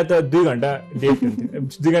पहिला त 2 घण्टा डेट हुन्थ्यो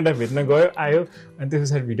 2 घण्टा भेट्न गयो आयो अनि त्यो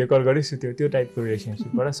पछाडि भिडियो कल गरी सुत्यो त्यो टाइपको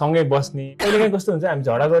रिलेसनसिपबाट सँगै बस्ने कहिलेकाहीँ कस्तो हुन्छ हामी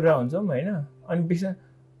झगडा गरेर हुन्छौँ होइन अनि बिचमा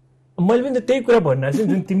मैले पनि त त्यही कुरा भनिरहेको छु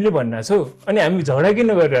जुन तिमीले भनिरहेको छौ अनि हामी झगडा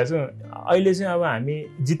किन गरिरहेको छौँ अहिले चाहिँ अब हामी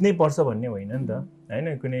जित्नै पर्छ भन्ने होइन नि त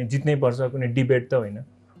होइन कुनै जित्नै पर्छ कुनै डिबेट त होइन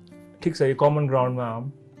ठिक छ यो कमन ग्राउन्डमा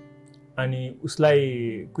आऊँ अनि उसलाई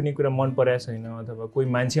कुनै कुरा मन पराएको छैन अथवा कोही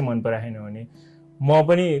मान्छे मन पराएको छैन भने म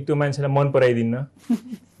पनि त्यो मान्छेलाई मन पराइदिन्न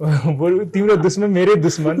बरु तिम्रो दुश्मन मेरै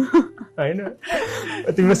दुश्मन होइन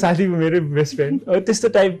तिम्रो साथीको मेरै बेस्ट फ्रेन्ड त्यस्तो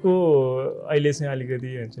टाइपको अहिले चाहिँ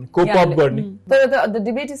अलिकति हुन्छ नि कोप अप गर्ने तर the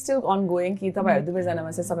debate is still ongoing कि तपाईहरु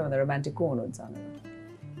दुवैजनामा चाहिँ सबैभन्दा रोमान्टिक को हुनुहुन्छ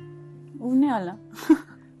उनी होला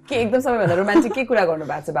के एकदम सबैभन्दा रोमान्टिक के कुरा गर्नु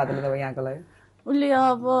भएको छ बादलले तपाईँ यहाँको लागि उसले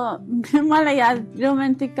अब मलाई याद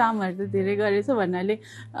रोमान्टिक कामहरू त धेरै गरेछ भन्नाले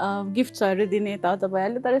गिफ्ट्सहरू दिने यताउता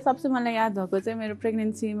भइहाल्यो तर सबसे मलाई याद भएको चाहिँ मेरो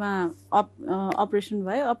प्रेग्नेन्सीमा अपरेसन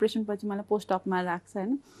भयो अपरेसन पछि मलाई पोस्ट अपमा राख्छ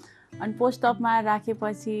होइन अनि पोस्ट अपमा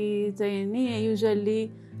राखेपछि चाहिँ नि युजुअली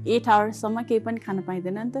 8 आवर्ससम्म केही पनि खान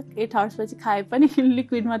पाइँदैन नि त 8 आवर्स पछि खाए पनि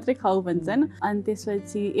लिक्विड मात्रै खाऊ भन्छ होइन अनि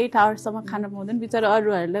त्यसपछि 8 आवर्ससम्म खान पाउँदैन बिचरा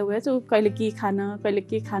अरूहरूलाई उयो चाहिँ कहिले के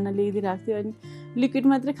खान ल्याइदिरहेको थियो अनि लिक्विड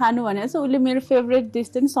मात्रै खानु भनेर चाहिँ उसले मेरो फेभरेट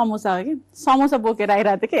डिस चाहिँ समोसा हो कि समोसा बोकेर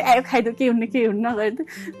आइरहेको थियो कि आयो खाइदियो के हुन्न गर्थ्यो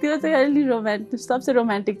त्यो चाहिँ अलि रोमान्टिक सबसे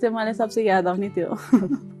रोमान्टिक चाहिँ मलाई सबसे याद आउने त्यो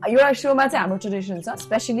यो सोमा चाहिँ हाम्रो ट्रेडिसन छ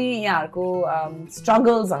स्पेसली यहाँहरूको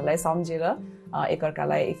स्ट्रगल्सहरूलाई सम्झेर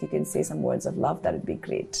एकअर्कालाई if you can say some words of love that would be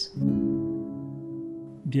great.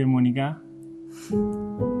 Dear Monika,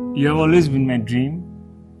 you have always been my dream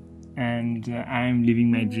and I am living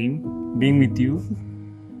my dream being with you.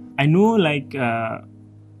 I know like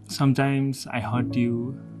sometimes I hurt you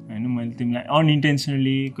हैन मैले तिमीलाई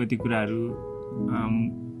unintentionally कति कुराहरु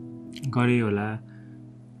गरे होला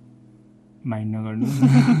mind नगर्नु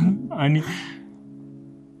अनि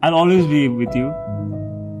I'll always be with you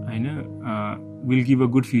हैन we'll give a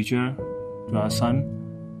good future to our son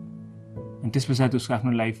and this पछाडि उसको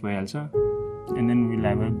आफ्नो लाइफ भइहाल्छ and then we'll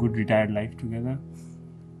have a good retired life together.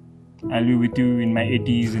 I'll be with you in my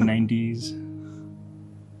 80s and 90s.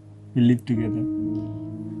 We'll live together.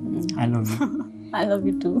 I love you. I love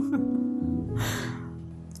you too.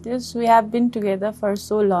 Yes, we have been together for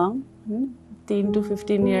so long. 10 to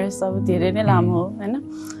 15 years of धेरै नै लामो हो हैन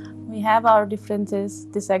We have our differences,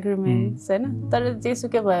 disagreements, हैन तर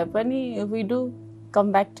जेसुकै भए पनि we do come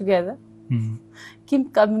back together. Keep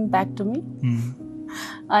coming back to me.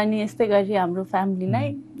 अनि यस्तै गरी हाम्रो फ्यामिलीलाई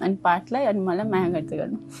अनि पार्टलाई अनि मलाई माया गर्दै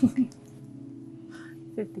गर्नु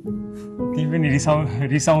तिमी पनि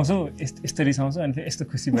रिसाउँछौ यस्तो रिसाउँछौ अनि फेरि यस्तो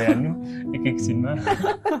खुसी भइहाल्नु एकैछिनमा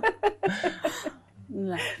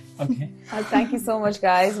Okay. Thank you so much,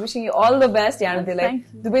 guys. Wishing you all the best. यहाँहरुलाई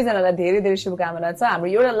दुवैजनालाई धेरै धेरै शुभकामना छ हाम्रो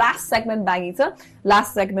एउटा लास्ट सेगमेन्ट बाँकी छ last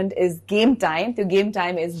segment is game time त्यो गेम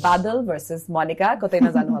टाइम इज बादल भर्सेस मोनिका कतै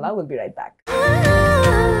नजानु होला we'll be right back.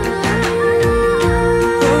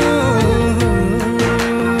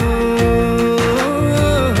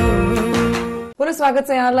 पुनः स्वागत छ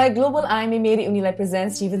यहाँलाई ग्लोबल आइएमए मेरी उनीलाई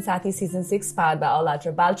प्रेजेन्ट्स जीवनसाथी season 6 powered by All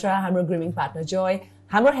Ultra Baltra हाम्रो ग्रुमिङ पार्टनर जोय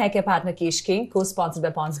हाम्रो हेयर पार्टनर केश किङ को स्पोन्सर्ड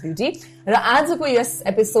बाइ पन्स ब्युटी र आजको यस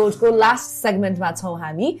एपिसोडको लास्ट सेगमेन्टमा छौं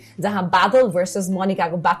हामी जहाँ बादल भर्सेस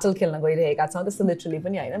मोनिकाको ब्याटल खेल्न गइरहेका छौं त्यस्तो लिटरली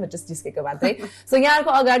पनि हैन बट जस्ट जिस्केको मात्रै सो यहाँको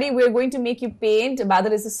अगाडि we are going to make you pant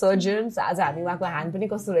बादल इज अ सर्जन आज हामी उहाँको ह्यान्ड पनि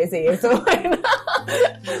कस्तो रहेछ हेर्छौं हैन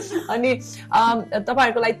अनि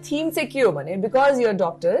तपाईहरुको लागि थीम चाहिँ के हो भने because you are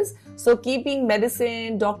doctors so कीपिङ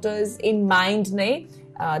medicine doctors in mind नै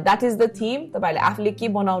दैट इज द थीम तपाईहरुले आफूले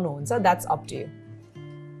के बनाउनु हुन्छ that's up to you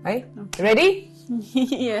Right? Okay. Ready?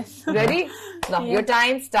 Yes. Ready? No, yes. Your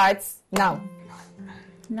time starts now.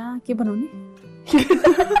 Na, के बनाउने?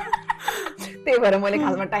 त्यही भएर मैले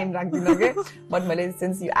खासमा टाइम राख्दिनँ के बट मैले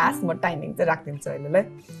सिन्स यु आस्क म टाइमिङ चाहिँ राख्दिन्छु अहिलेलाई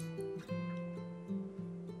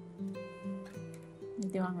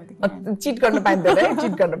चिट गर्न पाइँदैन है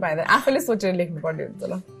चिट गर्न पाइँदैन आफैले सोचेर लेख्नु पर्ने हुन्छ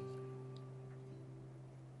ल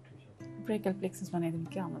ब्रेकल प्लेक्सस बनाइदिनु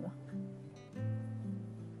के आमा ल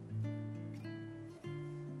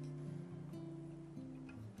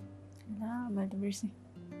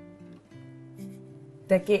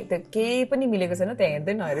त्यो केही पनि मिलेको छैन त्यहाँ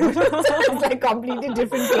हेर्दै नहेरेको कम्प्लिटली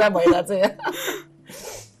डिफ्रेन्ट कुरा भइरहेको छ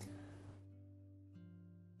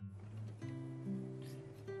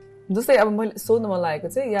जस्तै अब मैले सोध्नु मन लागेको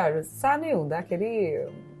चाहिँ यहाँहरू सानै हुँदाखेरि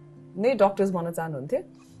नै डक्टर्स बन्न चाहनुहुन्थ्यो?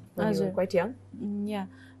 हजुर, क्वाइट यङ। या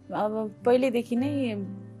अब पहिलेदेखि नै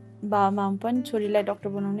बाबाआमा पनि छोरीलाई डक्टर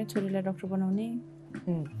बनाउने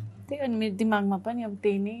त्यही अनि मेरो दिमागमा पनि अब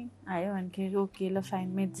त्यही नै आयो। अनि ओके ल फाइन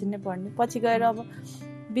मेडिसिन नै पढ्ने। पछि गएर अब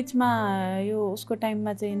बिचमा यो उसको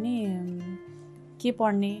टाइममा चाहिँ नि के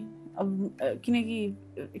पढ्ने अब किनकि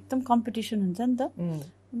एकदम कम्पिटिसन हुन्छ नि त,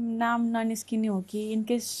 नाम ननिस्किने हो कि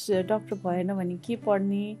इनकेस डक्टर भएन भने के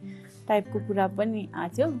पढ्ने टाइपको कुरा पनि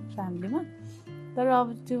आएको थियो फ्यामिलीमा। तर अब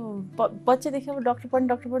त्यो बच्चादेखि अब डक्टर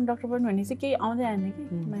पढ्ने भने चाहिँ केही आउँदै आएन कि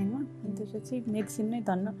माइन्डमा। अनि त्यसपछि मेडिसिन नै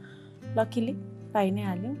धन्न लकिली पाइ नै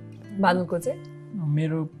हाल्यो। बादलको चाहिँ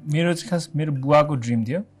मेरो चाहिँ खास मेरो बुवाको ड्रिम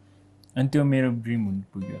थियो अनि त्यो मेरो ड्रिम हुन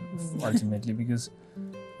पुग्यो अल्टिमेटली। बिकज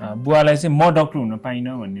बुवालाई चाहिँ म डक्टर हुन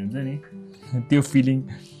पाइनँ भन्ने हुन्छ नि त्यो फिलिङ।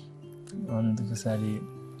 अनि त्यो पछाडि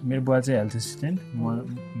मेरो बुवा चाहिँ हेल्थ एसिस्टेन्ट,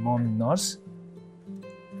 मम नर्स,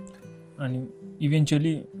 अनि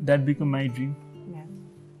eventually that become my dream.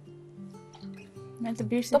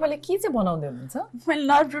 तपाईँले के चाहिँ बनाउँदै हुनुहुन्छ? मैले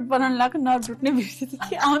नर्भ रुट बनाउनु लाग्यो, नर्भ रुट नै बिर्सेँ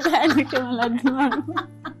के आउँदै आएन के मलाई दिमागमा।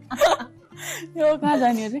 यो कहाँ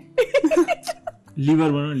जाने अरे? लिभर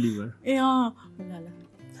बनाउनु, लिभर। ए अँ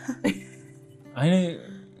होइन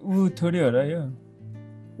ऊ थोरै हो र यो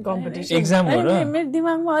कम्पिटिसन एक्जाम हो र। मेरो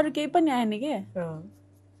दिमागमा अरू केही पनि आएन के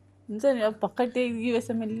हुन्छ नि। अब भर्खर त्यही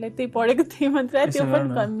युएसएमएललाई त्यही पढेको थिएँ मात्र, त्यो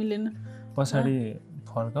पनि मिलेन। पछाडि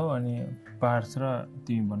फर्काऊ अनि पार्ट्स र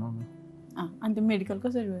तिमी बनाऊ न। अनि त्यो मेडिकल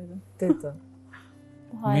कसरी भयो? त्यही त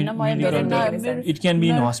होइन, it can be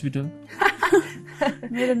in hospital.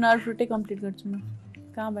 मेरो नर्भ रुटै कम्प्लिट गर्छु म।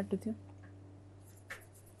 कहाँबाट थियो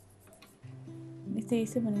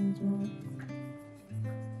यसै बनाइदिन्छु म।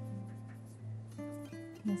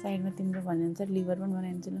 साइडमा तिम्रो भन्ने हुन्छ लिभर पनि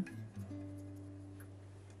बनाइदिन्छु ल।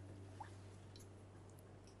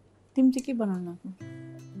 तिमी चाहिँ के बनाउनु आएको?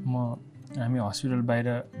 हामी हस्पिटल बाहिर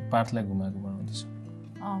पार्थलाई घुमाएको बनाउँदैछौँ।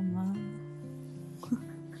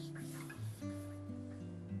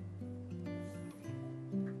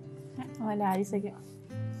 मैले हारिसकेँ।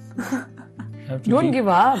 Don't give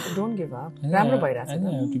up. राम्रो भइरहेछ। I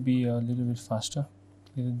have to be a little bit faster.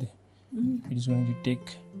 It is going to take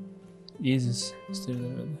ages.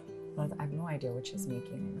 I have no idea what she's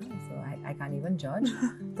making, so I can't even judge.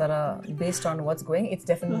 But based on what's going, it's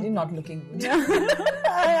definitely not looking good.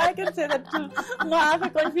 I can say that too. म आफै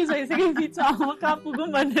confuse भइसकेँ बिचमा म कहाँ पुगौँ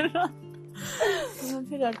भनेर।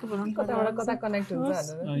 फेरि अर्को बनाउनु कता कनेक्ट हुन्छ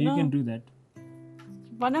भनेर। You can do that.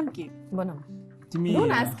 बनाम के? बनाम।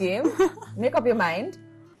 Don't ask him. Make up your mind.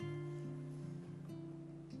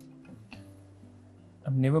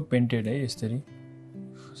 I've never painted यसरी.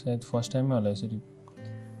 सायद फर्स्ट टाइम होला यसरी।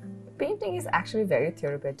 Painting is actually very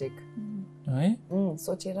therapeutic. है?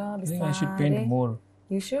 सोचेर I think I should paint more.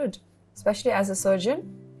 You should, especially as a surgeon.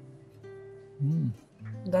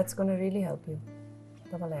 That's going to really help you.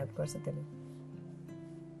 तपाईँलाई help गर्छ त्यसले।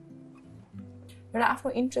 एउटा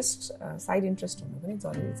आफ्नो इन्ट्रेस्ट, साइड इन्ट्रेस्ट हुनु पनि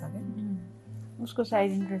जरुरी छ क्या। उसको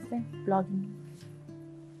साइड इन्ट्रेस्ट चाहिँ ब्लगिङ।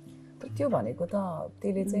 तर त्यो भनेको त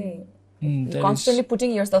त्यसले चाहिँ constantly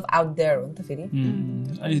putting yourself out there हो नि त फेरि।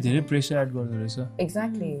 अलि धेरै प्रेसर एड गर्दो रहेछ।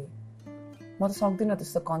 एक्ज्याक्टली। म त सक्दिनँ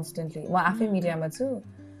त्यस्तो कन्स्टेन्टली। म आफै मिडियामा छु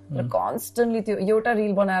र कन्स्टेन्टली त्यो एउटा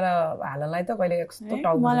रिल बनाएर हाल्नलाई त कहिले कस्तो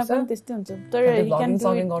टाउको दुख्छ। मलाई पनि त्यस्तै हुन्छ। तर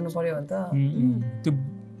ब्लगिङ गर्नु पर्यो भने त त्यो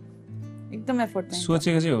एकदम एफर्ट चाहिन्छ।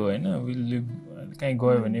 सोचेको चाहिँ हो हैन, कहीँ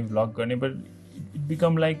गयो भने भ्लग गर्ने, बट इट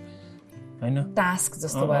बिकम लाइक हैन टास्क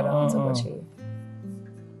जस्तो भएर आउँछ पछि।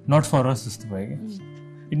 नट फर अस जस्तो भयो कि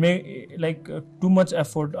it may like too much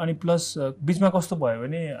effort. अनि प्लस बिचमा कस्तो भयो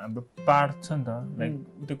भने हाम्रो पार्ट छ नि त, लाइक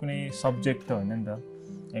त्यो कुनै सब्जेक्ट त होइन नि त,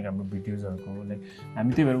 लाइक हाम्रो भिडियोजहरूको लाइक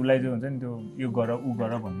हामी त्यही भएर उसलाई जो हुन्छ नि त्यो यो गर ऊ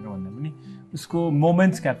गर भनेर भन्दा पनि उसको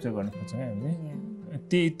मोमेन्ट्स क्याप्चर गर्न खोज्छौँ क्या हामीले।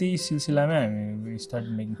 त्यही सिलसिलामै हामी स्टार्ट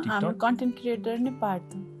मेकिङ टिकटक। हाम्रो कन्टेन्ट क्रिएटर नै पार्ट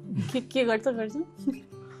के गर्छ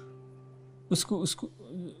उसको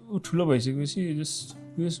ऊ ठुलो भइसकेपछि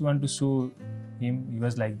just want to saw him he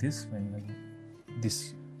was like this this.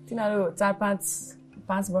 तिनीहरू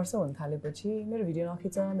 4-5 वर्ष हुन थालेपछि मेरो भिडियो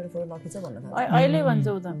नखिच, मेरो फोटो नखिच भन्न थाल्छ। अहिले भन्छ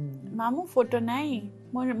उ त मामु फोटो नाइ,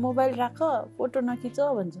 मोबाइल राख, फोटो नखिच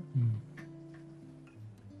भन्छ।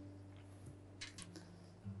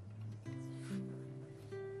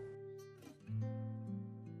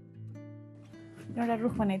 एउटा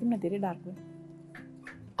रुख बनाइदिउँ न, धेरै डार्क भयो।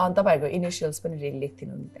 अनि तपाईँहरूको इनिसियल्स पनि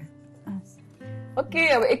लेखिदिनु नि त्यहाँ। ओके,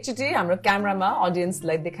 अब एकचोटि हाम्रो क्यामेरामा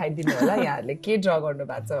अडियन्सलाई देखाइदिनु होला यहाँहरूले के ड्र गर्नु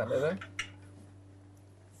भएको छ भनेर।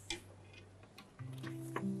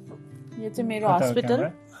 यो चाहिँ मेरो hospital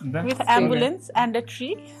with ambulance and a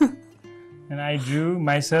tree. And I drew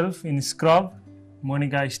myself in scrub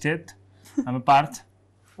Monika State. I'm a Parth.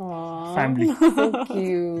 Aww, family. So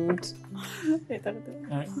cute.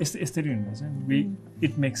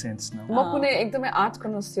 It makes sense now. म कुनै एकदमै आर्ट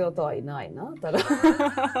कन्सियो त हैन तर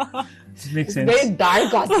It makes sense. very dark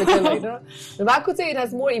hospital हैन बाको चाहिँ it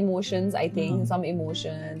has more emotions I think some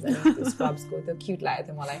emotions and the scrubs को त्यो cute लाग्यो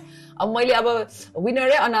थियो मलाई अब मैले अब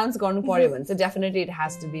विनरै अनाउन्स गर्नु पर्यो भने चाहिँ definitely it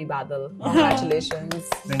has to be Badal. Congratulations.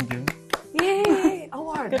 Thank you. Yay!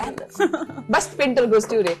 Award! Best painter goes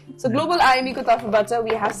to Ray. So Global IME ko tarfबाट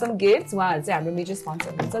we have some gifts. उहाँहरु चाहिँ हाम्रो major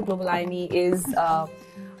sponsor हुन्छ. Global IME is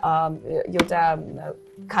एउटा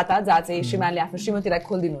खाता जहाँ चाहिँ श्रीमानले आफ्नो श्रीमतीलाई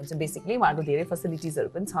खोलिदिनुहुन्छ basically. उहाँहरुको धेरै facilitiesहरु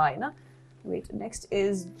पनि छ हैन. Wait, next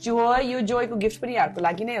is Joy. यो Joy को gift पनि यहाँहरुको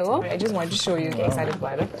लागि नै हो. I just wanted to show you. Excited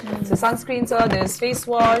भएर. So sunscreen छ, there's face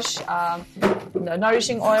wash,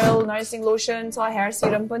 nourishing oil, nourishing lotion, छ, hair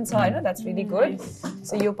serum पनि छ हैन. That's really good.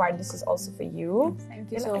 So your part, this is also for you.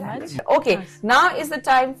 Thank you so much. Okay, now is the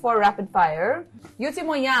time for rapid fire. यो चाहिँ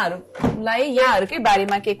म यहाँहरुलाई यहाँहरुकै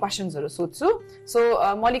बारेमा केही क्वेशन्सहरु सोध्छु. So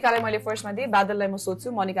मोनिकालाई मैले फर्स्टमा दिए, बादललाई म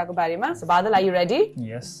सोध्छु मोनिकाको बारेमा. So Badal, are you ready?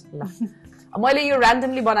 Yes. मैले यो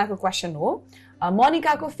randomly बनाएको क्वेशन हो.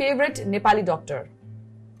 मोनिकाको favourite Nepali doctor.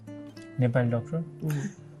 Nepali doctor?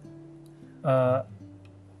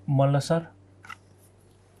 Malla sir.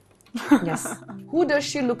 Yes. Who does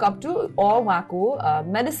she look up to or उहाँको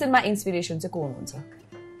मेडिसिनमा इन्स्पिरेसन चाहिँ को हुनुहुन्छ?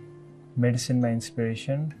 मेडिसिनमा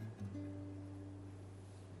inspiration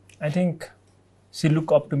I think she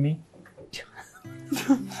look up to me.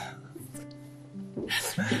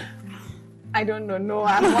 I don't know. No,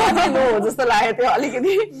 I don't know. जस्तो लाग्यो थियो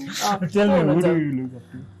अलिकति. Tell me, who do you look up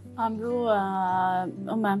to? हाम्रो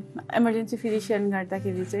ma'am emergency physician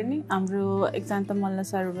गर्दाखेरि चाहिँ नि हाम्रो एकजना त मल्ल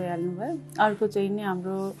सर भइहाल्नु भयो अर्को चाहिँ नि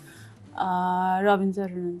हाम्रो रबिन सर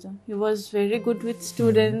हुनुहुन्छ he was very good with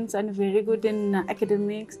students and very good in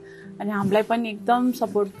academics अनि हामीलाई पनि एकदम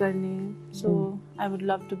सपोर्ट गर्ने so I would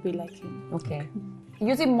love to be like him okay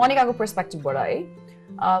यो चाहिँ मोनिकाको पर्सपेक्टिभबाट है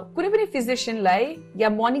कुनै पनि फिजिसियनलाई या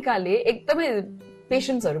मोनिकाले एकदमै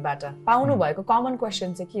पेशेन्ट्सहरुबाट पाउनु भएको कमन क्वेशन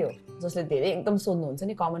चाहिँ के हो जसले धेरै एकदम सोध्नुहुन्छ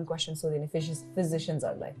नि कमन क्वेशन सोधिने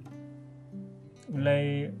फिजिशियन्सहरुलाई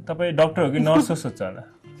तपाई डाक्टर हो कि नर्स हो सोध्छ होला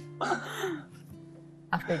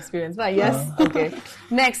आफ्टर एक्सपीरियन्स बा यस ओके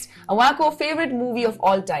नेक्स्ट उहाँको favourite movie of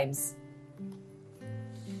all times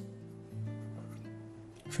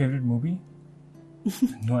favourite movie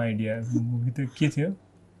no idea movie त के थियो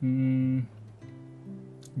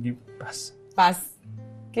पास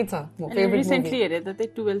के छ म फेभरेट रिसेन्टली हेरे त त्यही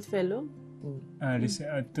 12th फेल हो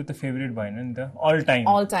त्यो त फेभरेट भएन नि त अल टाइम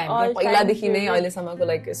पहिला देखि नै अहिले सम्मको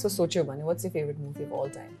लाइक यसो सोच्यो भने what's your favourite movie of all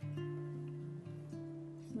time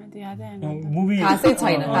movie खासै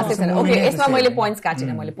छैन ओके यसमा मैले पोइन्ट्स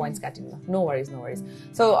काटिन नो वरीज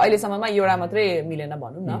सो अहिले सम्ममा एउटा मात्रै मिलेन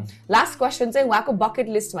भनौं न लास्ट क्वेशन चाहिँ उहाँको बकेट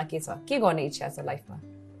लिस्टमा के छ के गर्ने इच्छा छ लाइफमा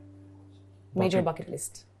मेजर बकेट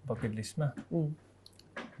लिस्टमा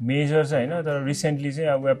मेजर चाहिँ हैन तर रिसेन्टली चाहिँ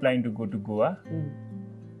अब applying to go to Goa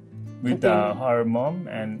with her mom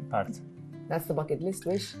and Parth. That's the bucket list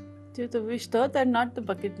wish. त्यो त wish त that not the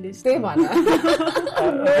bucket list. त्यही भन.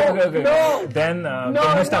 No. Then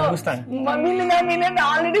Mustang. मिलेन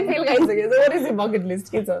already feel गाइसक्यो. So what is your bucket list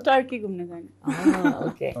के छ? Turkey घुम्न जाने.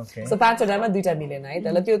 Okay. So पाँचवटामा दुईटा मिलेन है त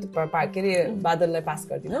ल त्यो के बादललाई पास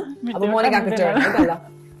गर्दिनु. अब मोनिकाको टर्न है त ल.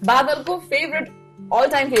 बादलको favourite all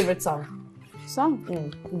time favorite song.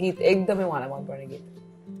 गीत एकदमै उहाँलाई मन पर्ने गीत.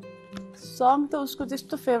 सङ त उसको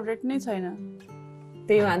त्यस्तो फेभरेट नै छैन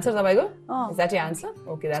त्यही आन्सर तपाईको is that your answer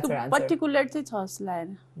okay that's your answer particular चाहिँ छ जस्तो लागेन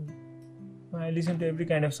I listen to every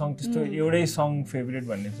kind of song त्यस्तो एउटै सङ फेभरेट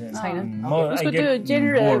भन्ने चाहिँ छैन उसको त्यो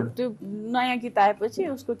जेनरल त्यो नयाँ गीत आएपछि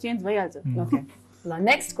उसको चेन्ज भइहाल्छ ओके ल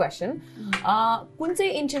नेक्स्ट क्वेशन कुन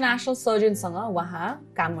चाहिँ इन्टरनेशनल सर्जनसँग उहाँ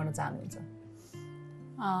काम गर्न चाहनुहुन्छ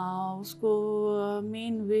उसको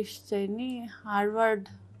मेन विश चाहिँ नि हार्वर्ड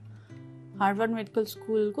मेडिकल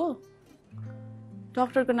स्कुलको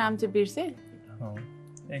डॉक्टर नाम चाहिँ बिर्से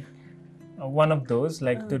one of those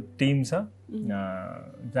like the team छ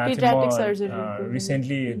pediatric surgery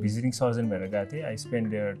recently visiting surgeon भएर गएको थिए I spent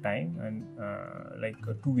their time and like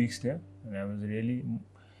 2 weeks there and I was really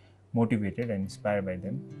motivated and inspired by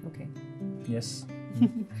them okay yes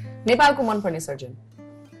नेपालको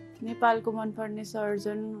मनपर्ने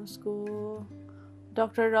surgeon उसको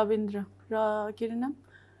doctor Rabindra के नाम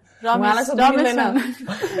Dr.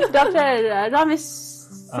 Ramesh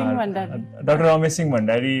Singh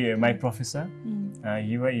Bhandari, my professor.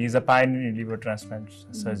 He is a pioneer in liver transplant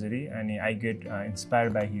surgery, and I get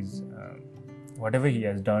inspired by his whatever he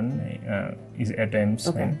has done, his attempts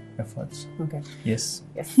and efforts. Okay. Yes.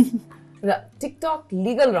 र TikTok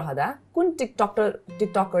legal रहदा कुन TikToker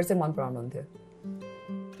चाहिँ मन पराउनुहुन्थ्यो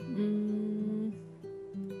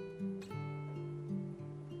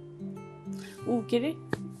ऊ के रे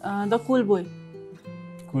the Kul boy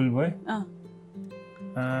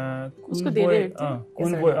उसको धेरै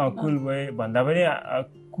कुल boy भन्दा पनि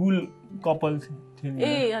कुल couple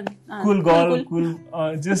cool girl, cool.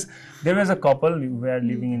 Just there was a couple who were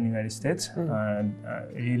living in the United States,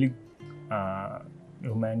 really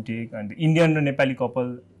romantic and Indian and Nepali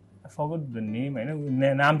couple. I forgot the name. I know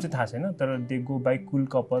naam चाहिँ थाहा छैन तर they go by cool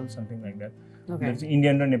couple something like that. Okay. That's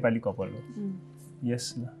Indian and Nepali couple.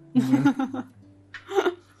 Yes.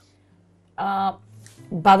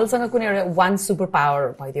 बादलसँग कुनै एउटा one super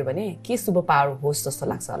power भइदियो भने के super power होस् जस्तो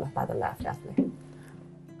लाग्छ होला बादललाई आफूलाई?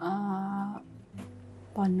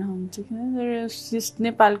 भन्न हुन्छ किन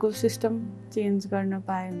नेपालको सिस्टम चेन्ज गर्न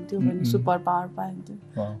पाए हुन्थ्यो भने सुपर पावर पाए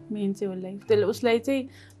हुन्थ्यो मेन चाहिँ उसलाई त्यसले उसलाई चाहिँ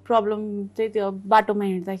प्रब्लम चाहिँ त्यो बाटोमा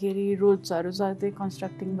हिँड्दाखेरि रोड्सहरू सधैँ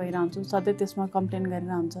कन्स्ट्रक्टिङ भइरहन्छ सधैँ त्यसमा कम्प्लेन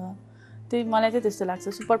गरिरहन्छ त्यही मलाई चाहिँ त्यस्तो लाग्छ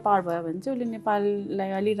सुपर पावर भयो भने चाहिँ उसले नेपाललाई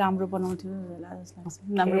अलि राम्रो बनाउँथ्यो जस्तो लाग्छ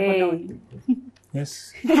राम्रो बनाउने Yes.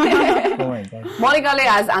 Oh my God. Monika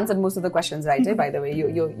has answered most of the questions, right? By the way, you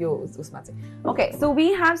Usma. Okay, so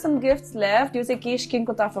we have some gifts left. You say Kesh King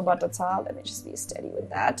ko tarfa bata cha. Let me just be steady with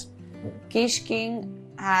that. Kesh King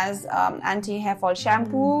has anti-hair fall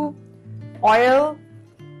shampoo, oil.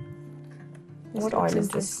 What oil is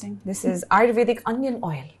this? This is Ayurvedic onion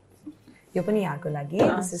oil. यो पनि यहाँको लागि.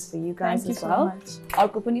 This is for you guys as well.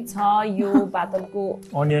 अर्को पनि छ यो बादलको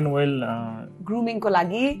onion oil grooming को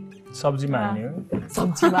लागि. सब्जीमा हाल्ने हो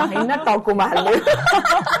सब्जीमा हैन टाउकोमा हाल्ने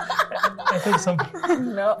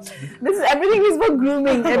No, this is everything is for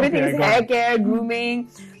grooming. Everything is hair care, grooming.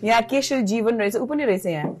 यहाँ केशरी जीवन रहेछ उ पनि रहेछ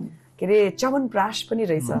यहाँ के रे च्यवनप्राश पनि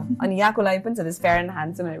रहेछ अनि यहाँको लागि पनि छ this fair and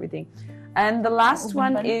handsome and everything. And the last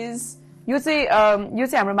one is you say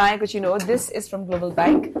हाम्रो मायाको चिनो this is from Global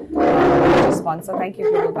Bank. Sponsor. Thank you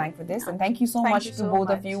Global Bank for this and thank you so much to both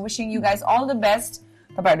of you. Wishing you guys all the best.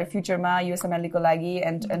 About the future ma USMLE ko lagi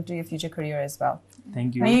and to your future career as well.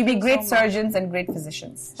 Thank you. May you be great surgeons and great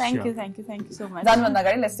physicians. Thank you so much.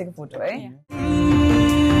 Let's take a photo, eh?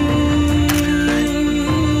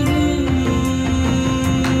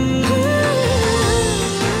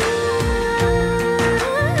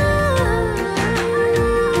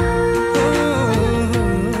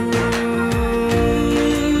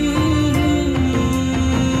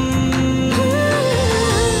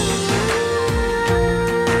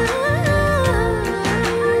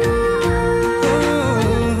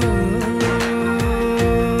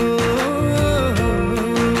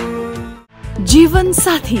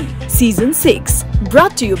 Jeevansathi Season 6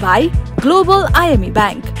 brought to you by Global IME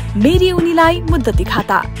Bank. मेरी उनीलाई मुद्दती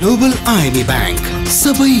खाता. Global IME Bank.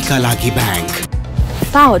 सबैका लागि bank.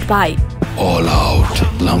 Powered by All Out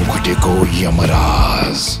Lamkuteko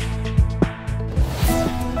Yamaraz.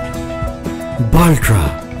 Baltra,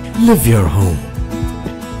 live your home.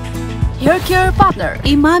 Hair care partner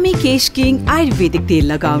Emami Kesh king आयुर्वेदिक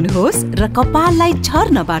तेल लगाउनुहोस् र कपाललाई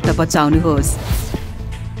छर्नबाट बचाउनुहोस्.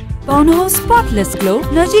 पाउनुहोस् स्पटलेस glow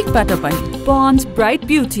नजिकबाट पनि. Pond's Bright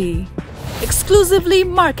Beauty. Exclusively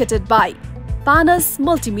marketed by Panas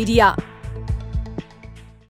Multimedia.